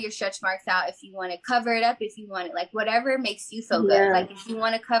want it. Put your stretch marks out if you want it. Cover it up if you want it. Like, whatever makes you feel good. Like, if you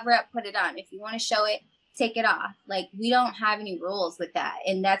want to cover up, put it on. If you want to show it, take it off. Like, we don't have any rules with that.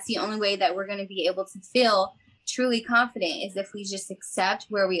 And that's the only way that we're going to be able to feel truly confident, is if we just accept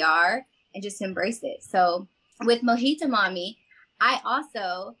where we are and just embrace it. So with Mohita Mami, I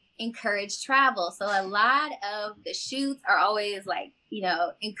also encourage travel. So a lot of the shoots are always like, you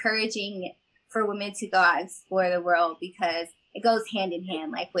know, encouraging for women to go out and explore the world, because it goes hand in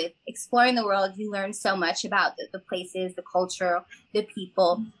hand. Like, with exploring the world, you learn so much about the places, the culture, the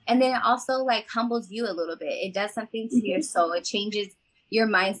people. And then it also like humbles you a little bit. It does something to your soul. It changes your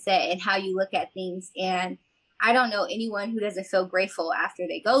mindset and how you look at things. And I don't know anyone who doesn't feel grateful after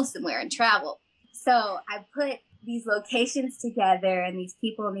they go somewhere and travel. So I put these locations together and these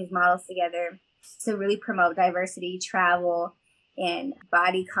people and these models together to really promote diversity, travel, and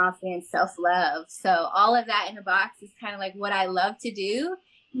body confidence, self-love. So all of that in a box is kind of like what I love to do.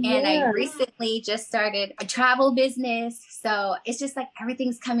 And I recently just started a travel business. So it's just like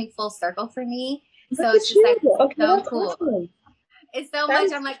everything's coming full circle for me. So it's just like so cool. Awesome. It's so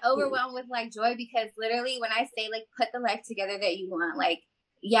much. I'm like overwhelmed with like joy, because literally when I say like put the life together that you want, like,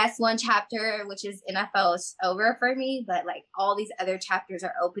 yes, one chapter, which is NFL, is over for me, but like all these other chapters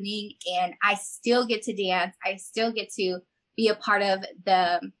are opening, and I still get to dance. I still get to be a part of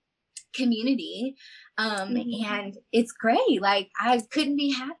the community. And it's great. Like, I couldn't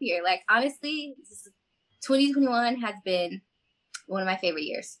be happier. Like, honestly, 2021 has been one of my favorite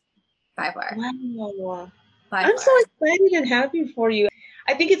years by far. Wow. I'm so excited and happy for you.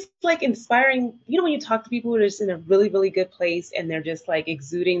 I think it's like inspiring, you know, when you talk to people who are just in a really, really good place and they're just like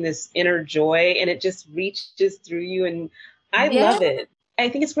exuding this inner joy, and it just reaches through you. And I love it. I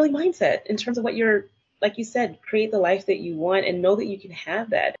think it's really mindset in terms of what you're, like you said, create the life that you want and know that you can have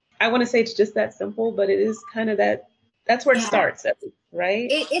that. I want to say it's just that simple, but it is kind of that's where it starts, right?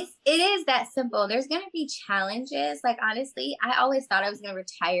 It is that simple. There's going to be challenges. Like, honestly, I always thought I was going to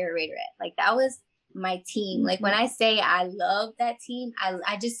retire Raiderette. Like, that was my team. Like, when I say I love that team,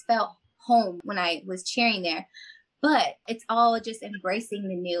 I just felt home when I was cheering there. But it's all just embracing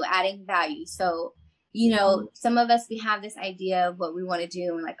the new, adding value. So, you know, some of us, we have this idea of what we want to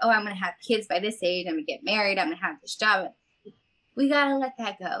do. And like, oh, I'm going to have kids by this age. I'm going to get married. I'm going to have this job. We got to let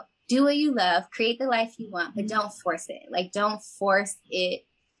that go. Do what you love. Create the life you want, but don't force it. Like, don't force it.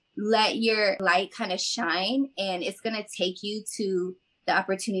 Let your light kind of shine, and it's going to take you to the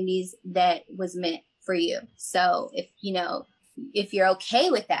opportunities that was meant for you. So if you're okay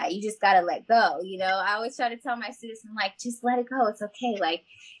with that, you just got to let go. You know, I always try to tell my students, I'm like, just let it go. It's okay. Like,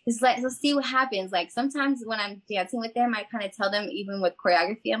 let's see what happens. Like, sometimes when I'm dancing with them, I kind of tell them, even with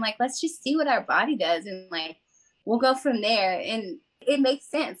choreography, I'm like, let's just see what our body does. And like, we'll go from there. And it makes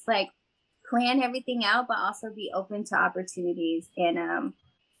sense. Like, plan everything out, but also be open to opportunities. And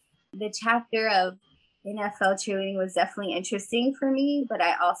the chapter of NFL cheerleading was definitely interesting for me, but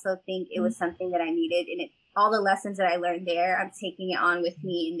I also think it was something that I needed. And all the lessons that I learned there, I'm taking it on with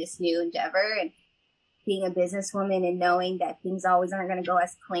me in this new endeavor. And being a businesswoman and knowing that things always aren't going to go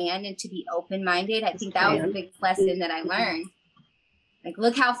as planned, and to be open-minded, I think that was a big lesson that I learned. Like,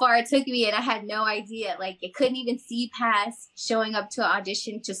 look how far it took me, and I had no idea. Like, I couldn't even see past showing up to an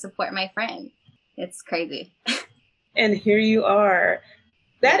audition to support my friend. It's crazy. And here you are.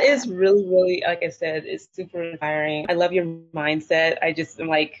 That is really, really, like I said, it's super inspiring. I love your mindset. I just am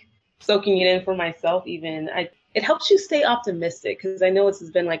like soaking it in for myself even. It helps you stay optimistic, because I know this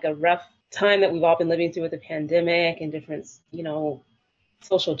has been like a rough time that we've all been living through with the pandemic and different,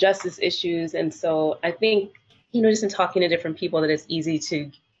 social justice issues. And so I think, just in talking to different people, that it's easy to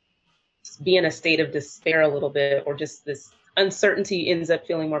be in a state of despair a little bit, or just this uncertainty ends up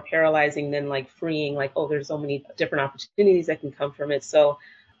feeling more paralyzing than like freeing, like, oh, there's so many different opportunities that can come from it. So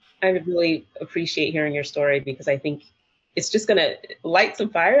I really appreciate hearing your story, because I think it's just going to light some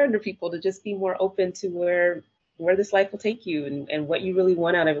fire under people to just be more open to where this life will take you, and what you really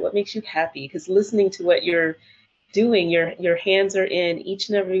want out of it, what makes you happy. Because listening to what you're doing, your hands are in each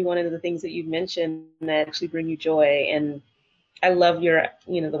and every one of the things that you've mentioned that actually bring you joy. And I love your,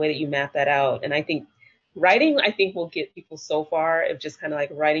 the way that you map that out. And I think writing, will get people so far of just kind of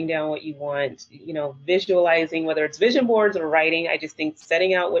like writing down what you want, visualizing, whether it's vision boards or writing. I just think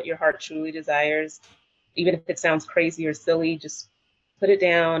setting out what your heart truly desires, even if it sounds crazy or silly, just put it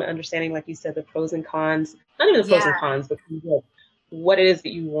down, understanding, like you said, the pros and cons, not even the pros and cons, but what it is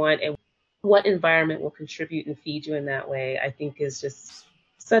that you want and what environment will contribute and feed you in that way, I think is just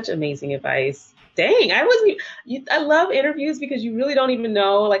such amazing advice. Dang, I love interviews, because you really don't even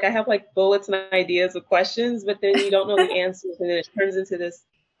know. Like, I have like bullets and ideas of questions, but then you don't know the answers, and then it turns into this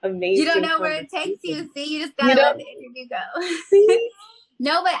amazing. You don't know where it takes you. See, you just gotta let the interview go.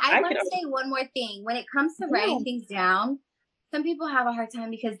 No, but I want to say one more thing. When it comes to writing things down, some people have a hard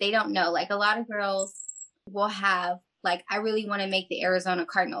time because they don't know. Like, a lot of girls will have, like, I really want to make the Arizona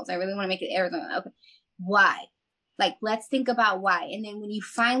Cardinals. I really want to make it Arizona. Okay. Why? Like, let's think about why. And then when you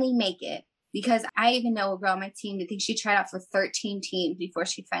finally make it, because I even know a girl on my team that thinks she tried out for 13 teams before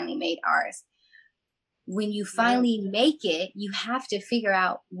she finally made ours. When you finally make it, you have to figure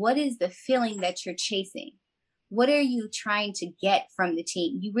out, what is the feeling that you're chasing? What are you trying to get from the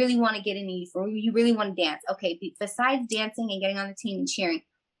team? You really want to get in the uniform. You really want to dance. Okay, besides dancing and getting on the team and cheering,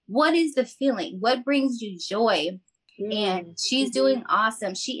 what is the feeling? What brings you joy? And she's doing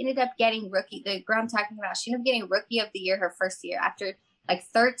awesome. She ended up getting the girl I'm talking about, she ended up getting rookie of the year her first year after like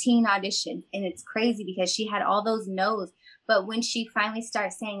 13 auditions. And it's crazy because she had all those no's. But when she finally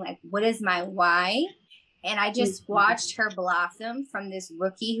starts saying, like, what is my why? And I just watched her blossom from this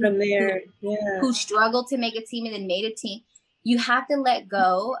rookie who struggled to make a team and then made a team. You have to let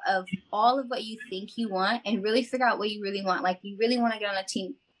go of all of what you think you want and really figure out what you really want. Like, you really want to get on a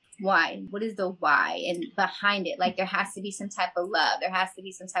team. Why? What is the why? And behind it, like, there has to be some type of love. There has to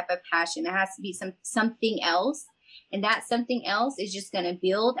be some type of passion. There has to be something else. And that something else is just going to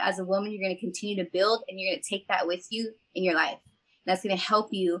build. As a woman, you're going to continue to build, and you're going to take that with you in your life. That's going to help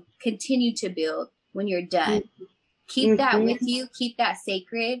you continue to build when you're done. Keep that with you. Keep that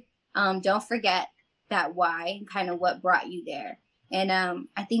sacred. Don't forget that why and kind of what brought you there. And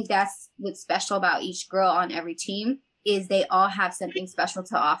I think that's what's special about each girl on every team, is they all have something special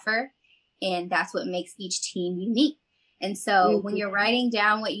to offer. And that's what makes each team unique. And so when you're writing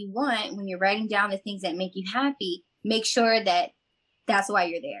down what you want, when you're writing down the things that make you happy, make sure that that's why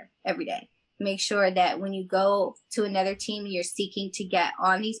you're there every day. Make sure that when you go to another team, you're seeking to get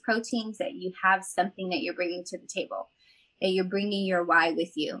on these pro teams, that you have something that you're bringing to the table, that you're bringing your why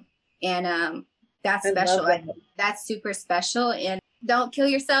with you. And that's special. That's super special. And don't kill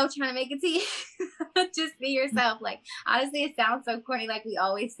yourself trying to make a team. Just be yourself. Like, honestly, it sounds so corny. Like, we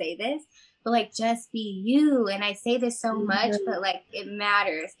always say this, but like, just be you. And I say this so much, but like, it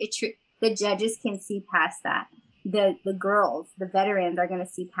matters. The judges can see past that. The girls, the veterans are going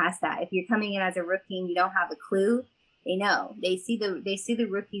to see past that. If you're coming in as a rookie and you don't have a clue, they know. They see the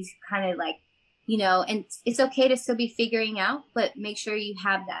rookies kind of like, and it's okay to still be figuring out, but make sure you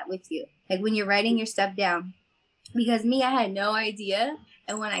have that with you. Like, when you're writing your stuff down, because I had no idea.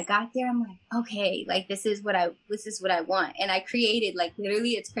 And when I got there, I'm like, okay, like, this is what I want. And I created, like,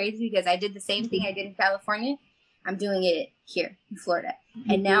 literally, it's crazy because I did the same thing I did in California. I'm doing it here in Florida.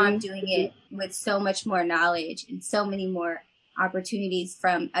 And now I'm doing it with so much more knowledge and so many more opportunities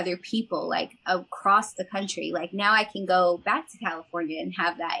from other people, like, across the country. Like, now I can go back to California and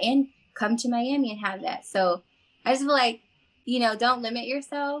have that, and come to Miami and have that. So I just feel like, don't limit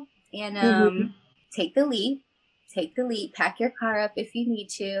yourself. and Mm-hmm. take the leap. Take the leap. Pack your car up if you need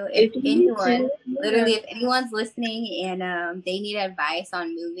to. If you need to, literally, if anyone's listening and they need advice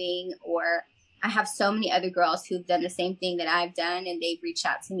on moving, or I have so many other girls who've done the same thing that I've done, and they've reached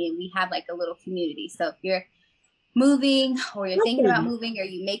out to me, and we have like a little community. So if you're moving, or you're thinking about moving, or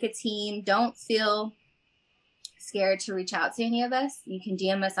you make a team, don't feel scared to reach out to any of us. You can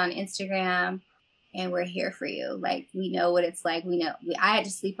DM us on Instagram, and we're here for you. Like, we know what it's like. I had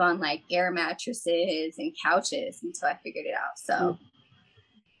to sleep on like air mattresses and couches until I figured it out. So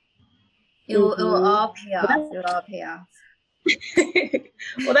it will all pay off. It will all pay off.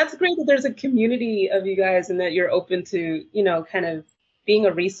 Well, that's great that there's a community of you guys and that you're open to, kind of being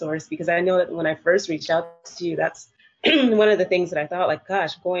a resource, because I know that when I first reached out to you, that's one of the things that I thought, like,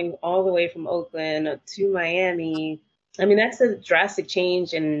 gosh, going all the way from Oakland to Miami, I mean, that's a drastic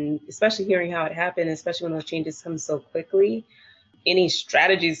change. And especially hearing how it happened, especially when those changes come so quickly, any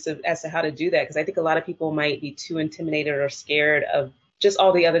strategies as to how to do that? Because I think a lot of people might be too intimidated or scared of just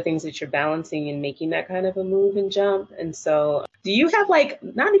all the other things that you're balancing and making that kind of a move and jump. And so do you have like,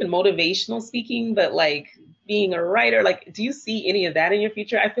 not even motivational speaking, but like being a writer, like, do you see any of that in your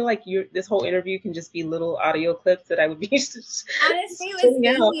future? I feel like this whole interview can just be little audio clips that I would be honestly I was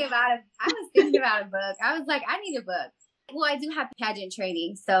thinking about a book. I was like, I need a book. Well, I do have pageant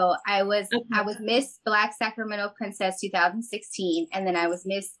training. So I was Miss Black Sacramento Princess 2016, and then I was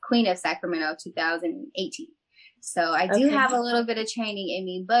Miss Queen of Sacramento 2018. So I do have a little bit of training in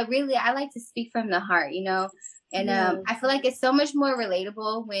me, but really I like to speak from the heart, and I feel like it's so much more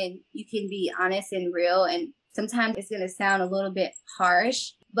relatable when you can be honest and real. And sometimes it's going to sound a little bit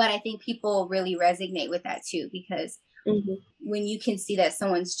harsh, but I think people really resonate with that too, because when you can see that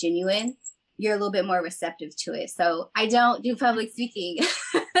someone's genuine, you're a little bit more receptive to it. So I don't do public speaking.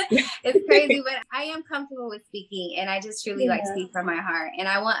 It's crazy, but I am comfortable with speaking, and I just truly like speak from my heart. And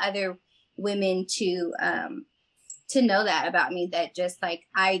I want other women to know that about me, that just like,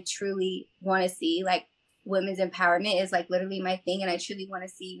 I truly want to see like women's empowerment is like literally my thing. And I truly want to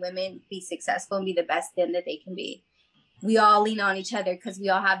see women be successful and be the best them that they can be. We all lean on each other because we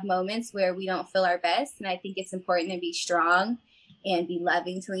all have moments where we don't feel our best. And I think it's important to be strong and be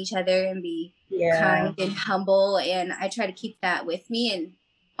loving to each other and be kind and humble. And I try to keep that with me in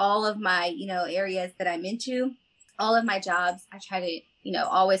all of my, areas that I'm into, all of my jobs. I try to,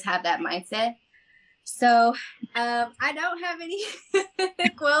 always have that mindset. So I don't have any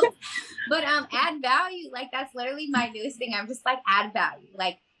quotes, but add value. Like, that's literally my newest thing. I'm just like, add value.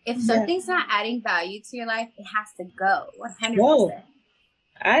 Like, if something's not adding value to your life, it has to go 100%.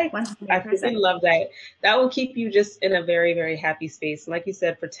 I really love that. That will keep you just in a very, very happy space. And like you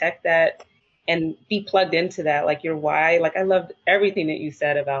said, protect that and be plugged into that, like your why. Like, I loved everything that you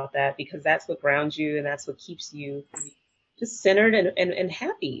said about that, because that's what grounds you and that's what keeps you just centered and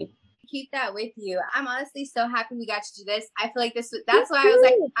happy. Keep that with you. I'm honestly so happy we got to do this. I feel like that's why I was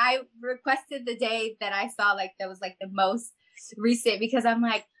like, I requested the day that I saw like that was like the most recent, because I'm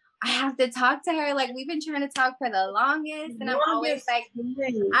like, I have to talk to her. Like, we've been trying to talk for the longest, and I'm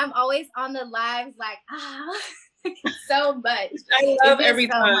always on the lives like, so much. I love every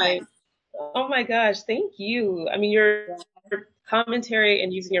time. Oh my gosh, thank you. I mean, your commentary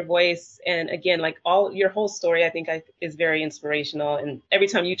and using your voice, and again, like your whole story, I think is very inspirational. And every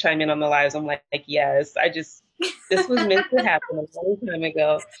time you chime in on the lives, I'm like, yes, this was meant to happen a long time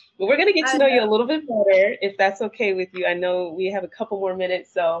ago. But we're gonna get to know you a little bit better, if that's okay with you. I know we have a couple more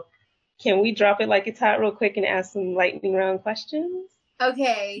minutes, so can we drop it like it's hot real quick and ask some lightning round questions?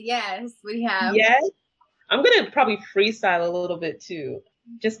 Okay, yes, we have. Yes, I'm gonna probably freestyle a little bit too,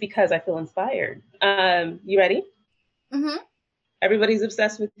 just because I feel inspired. You ready? Mm-hmm. Everybody's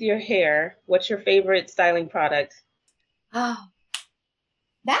obsessed with your hair. What's your favorite styling product? Oh,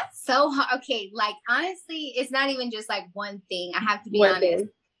 that's so hard. Okay, like, honestly, it's not even just like one thing. I have to be honest.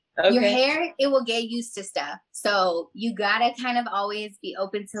 Okay. Your hair, it will get used to stuff. So you gotta kind of always be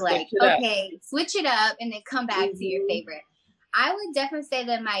open to like, switch it up and then come back to your favorite. I would definitely say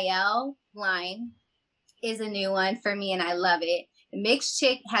the Mael line is a new one for me, and I love it. The Mixed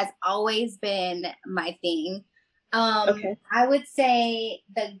Chick has always been my thing. I would say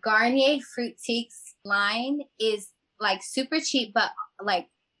the Garnier Fructiques line is like super cheap, but like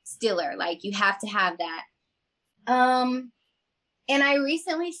stiller. Like, you have to have that. And I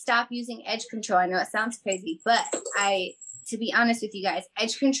recently stopped using edge control. I know it sounds crazy, but to be honest with you guys,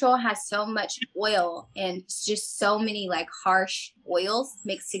 edge control has so much oil and just so many like harsh oils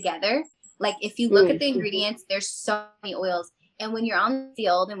mixed together. Like, if you look at the ingredients, there's so many oils. And when you're on the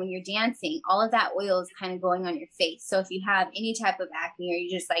field and when you're dancing, all of that oil is kind of going on your face. So if you have any type of acne, or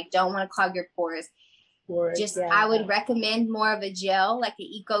you just like don't want to clog your pores, I would recommend more of a gel, like an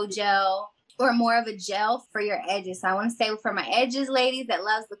eco gel, or more of a gel for your edges. So I want to say for my edges, ladies that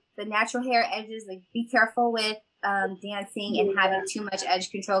loves the natural hair edges, like be careful with dancing and having too much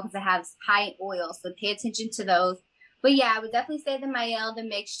edge control because it has high oil. So pay attention to those. But yeah, I would definitely say the Maelle, the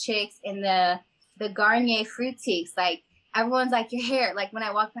Mixed Chicks, and the Garnier Fructiques. Like everyone's like, your hair, like when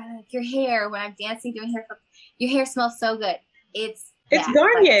I walk by, like your hair, when I'm dancing, doing hair, your hair smells so good. It's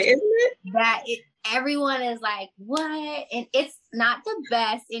Garnier, isn't it? Everyone is like, what? And it's not the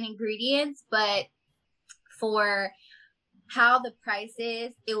best in ingredients, but for how the price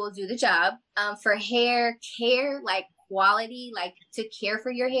is, it will do the job. For hair care, like quality, like to care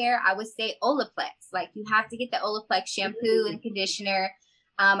for your hair, I would say Olaplex. Like you have to get the Olaplex shampoo and conditioner.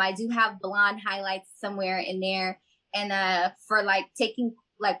 I do have blonde highlights somewhere in there. And for like taking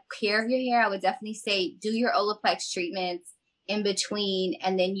like care of your hair, I would definitely say do your Olaplex treatments in between,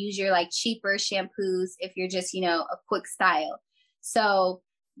 and then use your like cheaper shampoos if you're just, a quick style. So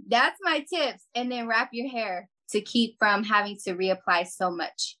that's my tips. And then wrap your hair to keep from having to reapply so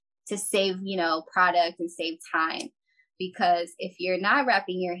much, to save, product and save time. Because if you're not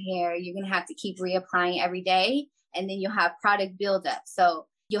wrapping your hair, you're going to have to keep reapplying every day, and then you'll have product buildup. So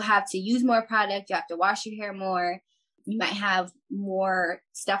you'll have to use more product. You have to wash your hair more. You might have more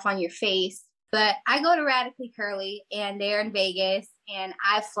stuff on your face. But I go to Radically Curly, and they're in Vegas, and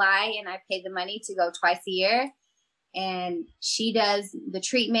I fly and I pay the money to go twice a year. And she does the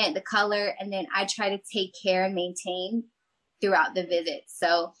treatment, the color, and then I try to take care and maintain throughout the visit.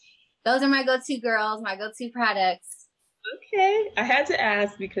 So those are my go-to girls, my go-to products. Okay. I had to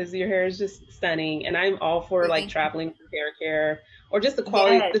ask because your hair is just stunning, and I'm all for like traveling for hair care or just the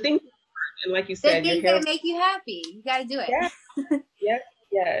quality, the things. And like you said, your hair that make you happy. You got to do it. Yeah.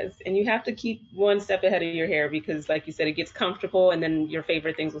 Yes. And you have to keep one step ahead of your hair because like you said, it gets comfortable and then your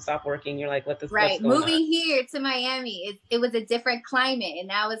favorite things will stop working. You're like, what's going on? Moving here to Miami, it was a different climate, and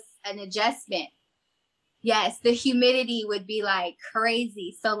that was an adjustment. Yes. The humidity would be like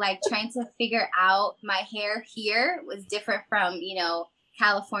crazy. So like trying to figure out my hair here was different from,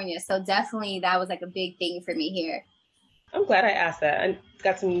 California. So definitely that was like a big thing for me here. I'm glad I asked that. I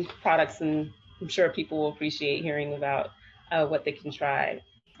got some products and I'm sure people will appreciate hearing about what they can try.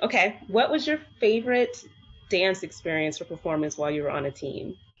 Okay, what was your favorite dance experience or performance while you were on a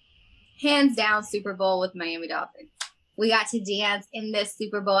team? Hands down, Super Bowl with Miami Dolphins. We got to dance in the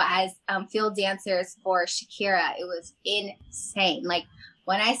Super Bowl as field dancers for Shakira. It was insane. Like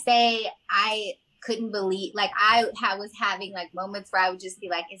when I say I couldn't believe, like I was having like moments where I would just be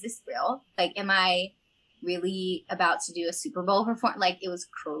like, is this real? Like, am I really about to do a Super Bowl performance? Like it was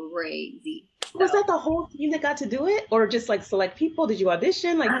crazy. Was that the whole team that got to do it, or just like select people? Did you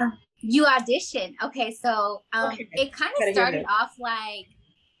audition? Like you audition. Okay, so it kind of started off like,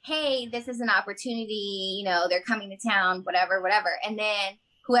 hey, this is an opportunity. They're coming to town, whatever. And then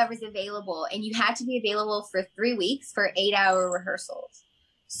whoever's available, and you had to be available for 3 weeks for 8-hour rehearsals.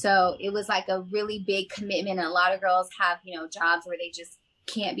 So it was like a really big commitment. And a lot of girls have jobs where they just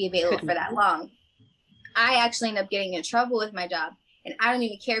can't be available for that long. I actually ended up getting in trouble with my job. And I don't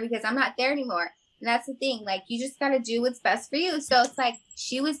even care because I'm not there anymore. And that's the thing. Like, you just got to do what's best for you. So it's like,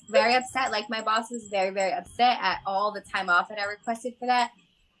 she was very upset. Like, my boss was very, very upset at all the time off that I requested for that.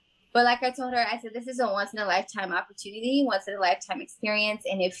 But like I told her, I said, this is a once-in-a-lifetime opportunity, once-in-a-lifetime experience.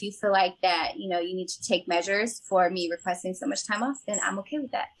 And if you feel like that, you need to take measures for me requesting so much time off, then I'm okay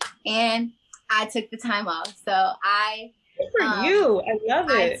with that. And I took the time off. So Good for you. I love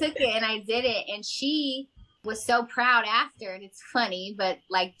it. I took it and I did it. And she was so proud after, and it's funny, but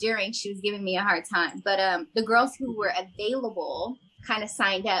like during, she was giving me a hard time. But the girls who were available kind of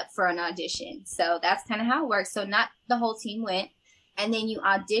signed up for an audition. So that's kind of how it works. So not the whole team went, and then you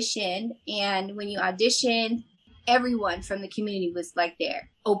auditioned. And when you auditioned, everyone from the community was like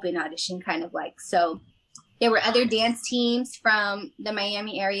there, open audition kind of like. So there were other dance teams from the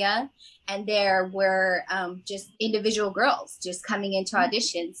Miami area, and there were just individual girls just coming into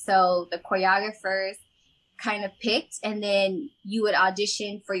audition. So the choreographers kind of picked, and then you would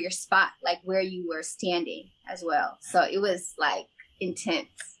audition for your spot, like where you were standing as well. So it was like intense.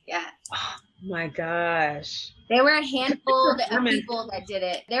 Yeah. Oh my gosh. There were a handful of people that did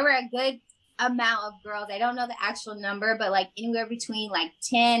it. There were a good amount of girls. I don't know the actual number, but like anywhere between like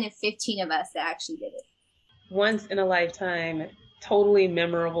 10 and 15 of us that actually did it. Once in a lifetime, totally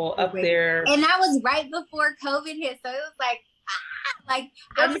memorable up there. And that was right before COVID hit. So it was like,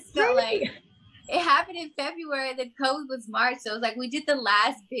 I just felt like it happened in February, then COVID was March. So it was like we did the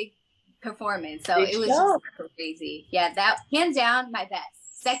last big performance. So it was just crazy. Yeah, that hands down my best.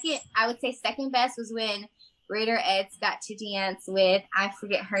 I would say second best was when Raider Eds got to dance with, I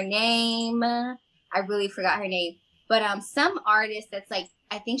forget her name. I really forgot her name. But some artist that's like,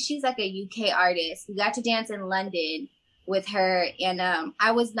 I think she's like a UK artist. We got to dance in London with her, and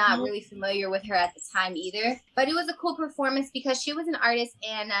I was not really familiar with her at the time either. But it was a cool performance because she was an artist,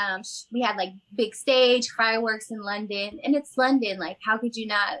 and we had like big stage, fireworks in London, and it's London. Like, how could you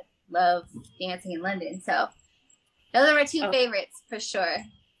not love dancing in London? So those are my two favorites for sure.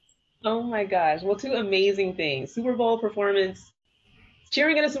 Oh my gosh. Well, two amazing things. Super Bowl performance.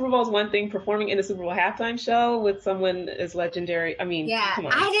 Cheering in a Super Bowl is one thing. Performing in a Super Bowl halftime show with someone as legendary. I mean, yeah, come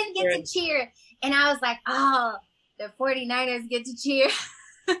on. I didn't get to cheer. And I was like, oh, the 49ers get to cheer.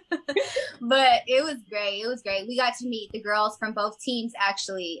 But it was great. It was great. We got to meet the girls from both teams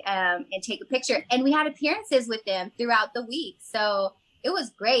actually, and take a picture. And we had appearances with them throughout the week. So it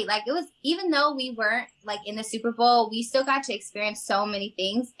was great. Like, it was, even though we weren't like in the Super Bowl, we still got to experience so many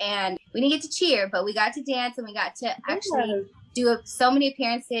things. And we didn't get to cheer, but we got to dance, and we got to actually do so many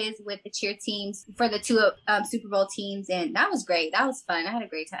appearances with the cheer teams for the two Super Bowl teams. And that was great. That was fun. I had a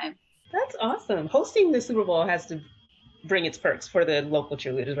great time. That's awesome. Hosting the Super Bowl has to bring its perks for the local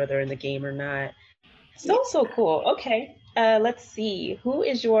cheerleaders, whether they're in the game or not. So cool. Okay. Let's see. Who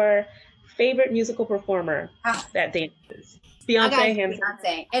is your favorite musical performer that dances? Beyonce.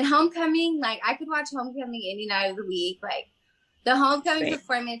 Beyonce. And Homecoming, like, I could watch Homecoming any night of the week. Like, the Homecoming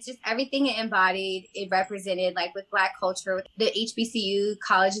performance, just everything it embodied, it represented, like, with Black culture, with the HBCU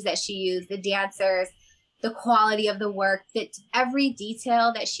colleges that she used, the dancers, the quality of the work, that every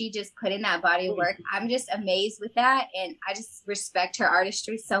detail that she just put in that body of work. I'm just amazed with that. And I just respect her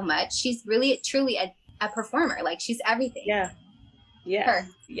artistry so much. She's really, truly a performer. Like, she's everything. Yeah. Yes.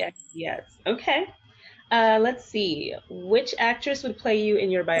 Yes. Okay. Let's see. Which actress would play you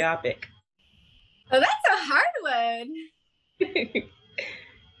in your biopic? Oh, that's a hard one.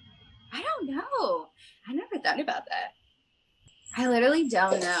 I don't know. I never thought about that. I literally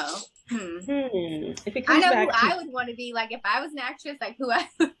don't know. If it I comes know back who I would want to be. Like, if I was an actress, like, who I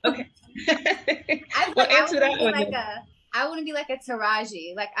Okay. well, answer that one. I want to be like a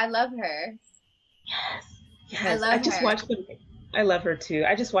Taraji. Like, I love her. Yes. I love her. I love her too.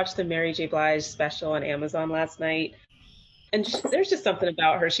 I just watched the Mary J. Blige special on Amazon last night. And there's just something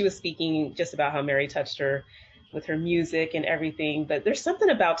about her. She was speaking just about how Mary touched her with her music and everything. But there's something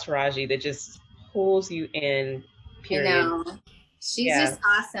about Taraji that just pulls you in, period. You know, she's just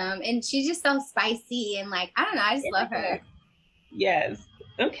awesome. And she's just so spicy. And, like, I don't know. I just love her. Yes.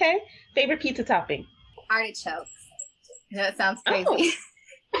 Okay. Favorite pizza topping? Artichokes. That sounds crazy.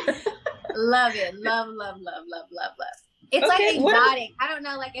 Love it. Love. It's like exotic. I don't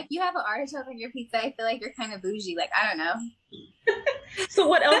know. Like, if you have an artichoke on your pizza, I feel like you're kind of bougie. Like, I don't know. So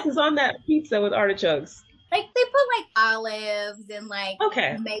what else is on that pizza with artichokes? Like, they put like olives and like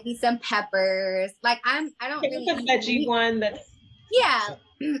maybe some peppers. Like, I don't really eat a veggie one that's I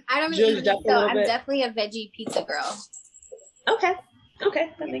don't really eat, so I'm definitely a veggie pizza girl. Okay,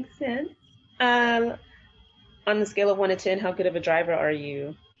 that makes sense. On the scale of 1 to 10, how good of a driver are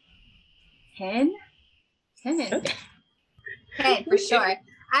you? 10. Okay. 10 for sure.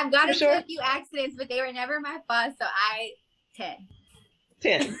 I've got into a few accidents, but they were never my fault, so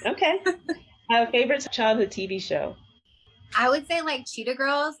 10. Okay. Favorite childhood TV show? I would say like Cheetah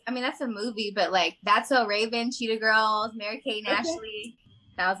Girls. I mean, that's a movie, but like That's So Raven, Cheetah Girls, Mary-Kate and Ashley.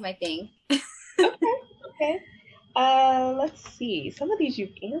 That was my thing. Okay. Let's see. Some of these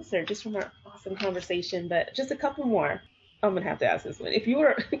you've answered just from our awesome conversation, but just a couple more. I'm going to have to ask this one. If you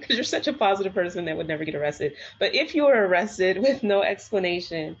were, because you're such a positive person that would never get arrested, but if you were arrested with no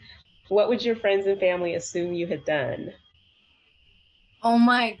explanation, what would your friends and family assume you had done? Oh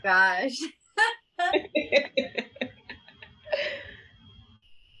my gosh.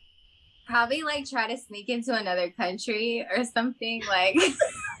 Probably like try to sneak into another country or something, like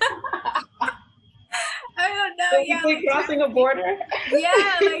I don't know. So like crossing a border?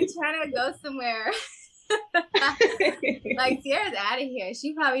 Yeah, like trying to go somewhere. Like, Sierra's out of here.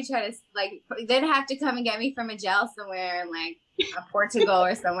 She probably try to like then have to come and get me from a jail somewhere in like Portugal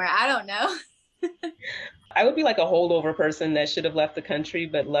or somewhere. I don't know. I would be like a holdover person that should have left the country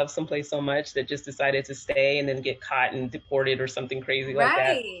but loved someplace so much that just decided to stay and then get caught and deported or something crazy like that.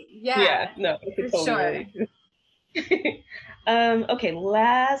 Right. Yeah. No, I could totally relate. Okay,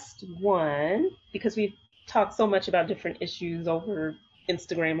 last one, because we've talked so much about different issues over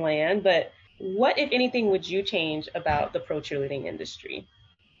Instagram land, but what, if anything, would you change about the pro cheerleading industry?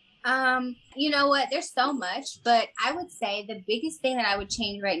 You know what? There's so much, but I would say the biggest thing that I would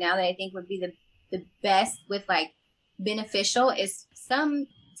change right now that I think would be the best with like beneficial is some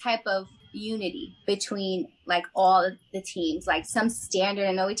type of unity between like all of the teams, like some standard.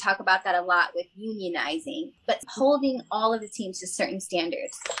 I know we talk about that a lot with unionizing, but holding all of the teams to certain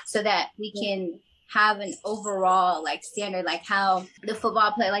standards so that we can have an overall like standard, like how the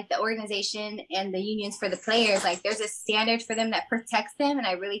football play, like the organization and the unions for the players, like there's a standard for them that protects them. And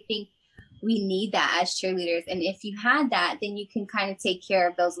I really think we need that as cheerleaders. And if you had that, then you can kind of take care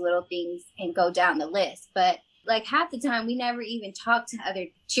of those little things and go down the list. But like half the time we never even talk to other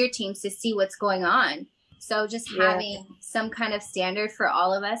cheer teams to see what's going on. So just having some kind of standard for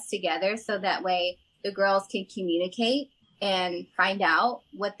all of us together, so that way the girls can communicate and find out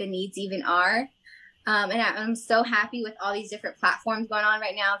what the needs even are. And I'm so happy with all these different platforms going on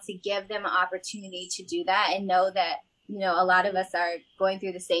right now to give them an opportunity to do that, and know that, you know, a lot of us are going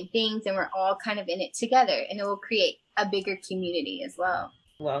through the same things and we're all kind of in it together, and it will create a bigger community as well.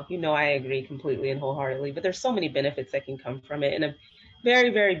 Well, you know, I agree completely and wholeheartedly, but there's so many benefits that can come from it in a very,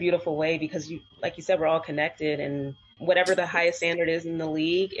 very beautiful way, because you, like you said, we're all connected, and whatever the highest standard is in the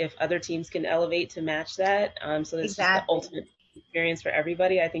league, if other teams can elevate to match that, so it's just the ultimate experience for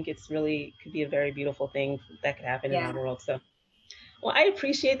everybody. I think it's really could be a very beautiful thing that could happen in our world. So, well, I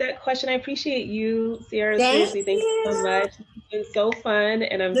appreciate that question. I appreciate you, Sierra. Seriously, thank you so much. It's been so fun,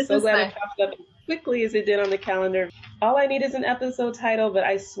 and I'm so glad it popped up as quickly as it did on the calendar. All I need is an episode title, but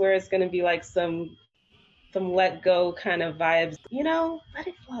I swear it's going to be like some let go kind of vibes, you know, let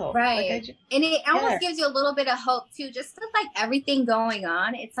it flow. Right. And it almost gives you a little bit of hope too, just with like everything going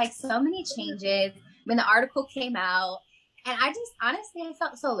on. It's like so many changes. When the article came out, and I just, honestly, I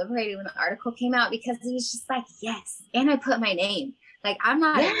felt so liberated when the article came out, because it was just like, yes. And I put my name. Like, I'm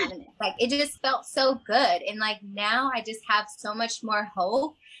not a feminist. Like, it just felt so good. And like, now I just have so much more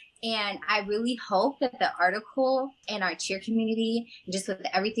hope. And I really hope that the article and our cheer community, just with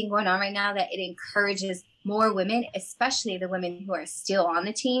everything going on right now, that it encourages more women, especially the women who are still on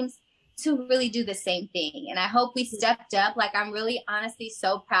the teams, to really do the same thing. And I hope we stepped up. Like, I'm really honestly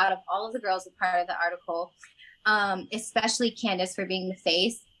so proud of all of the girls who are part of the article, especially Candace for being the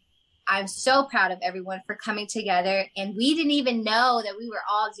face. I'm so proud of everyone for coming together. And we didn't even know that we were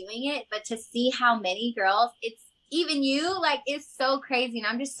all doing it, but to see how many girls, it's even you, like, it's so crazy. And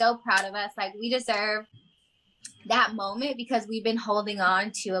I'm just so proud of us. Like, we deserve that moment, because we've been holding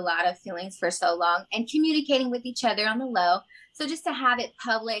on to a lot of feelings for so long and communicating with each other on the low. So just to have it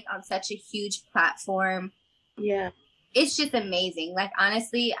public on such a huge platform, it's just amazing. Like,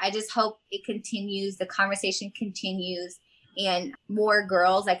 honestly, I just hope it continues, the conversation continues, and more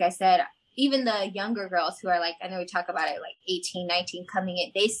girls, like I said, even the younger girls who are like, I know we talk about it, like 18, 19 coming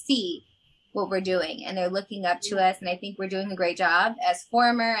in, they see what we're doing and they're looking up to us. And I think we're doing a great job as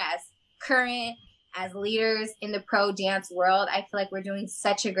former, as current, as leaders in the pro dance world. I feel like we're doing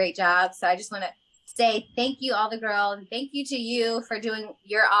such a great job. So I just want to say thank you, all the girls, and thank you to you for doing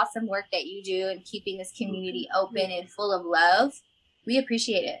your awesome work that you do and keeping this community open and full of love. We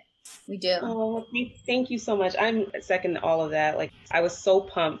appreciate it. We do. Oh, thank you so much. I'm second to all of that. Like, I was so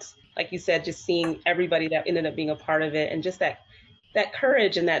pumped, like you said, just seeing everybody that ended up being a part of it, and just that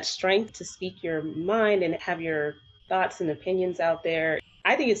courage and that strength to speak your mind and have your thoughts and opinions out there.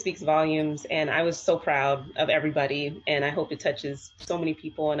 I think it speaks volumes, and I was so proud of everybody, and I hope it touches so many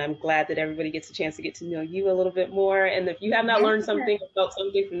people, and I'm glad that everybody gets a chance to get to know you a little bit more. And if you have not learned something or felt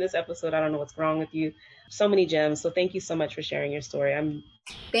something from this episode, I don't know what's wrong with you. So many gems. So thank you so much for sharing your story.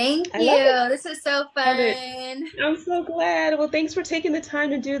 Thank you. This was so fun. I'm so glad. Well, thanks for taking the time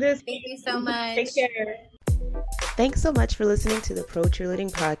to do this. Thank you so much. Take care. Thanks so much for listening to the Pro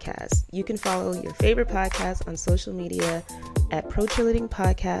Cheerleading Podcast. You can follow your favorite podcast on social media at Pro Cheerleading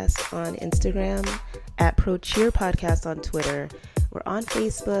Podcast on Instagram, at Pro Cheer Podcast on Twitter. We're on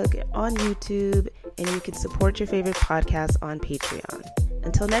Facebook, on YouTube, and you can support your favorite podcast on Patreon.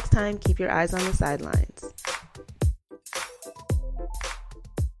 Until next time, keep your eyes on the sidelines.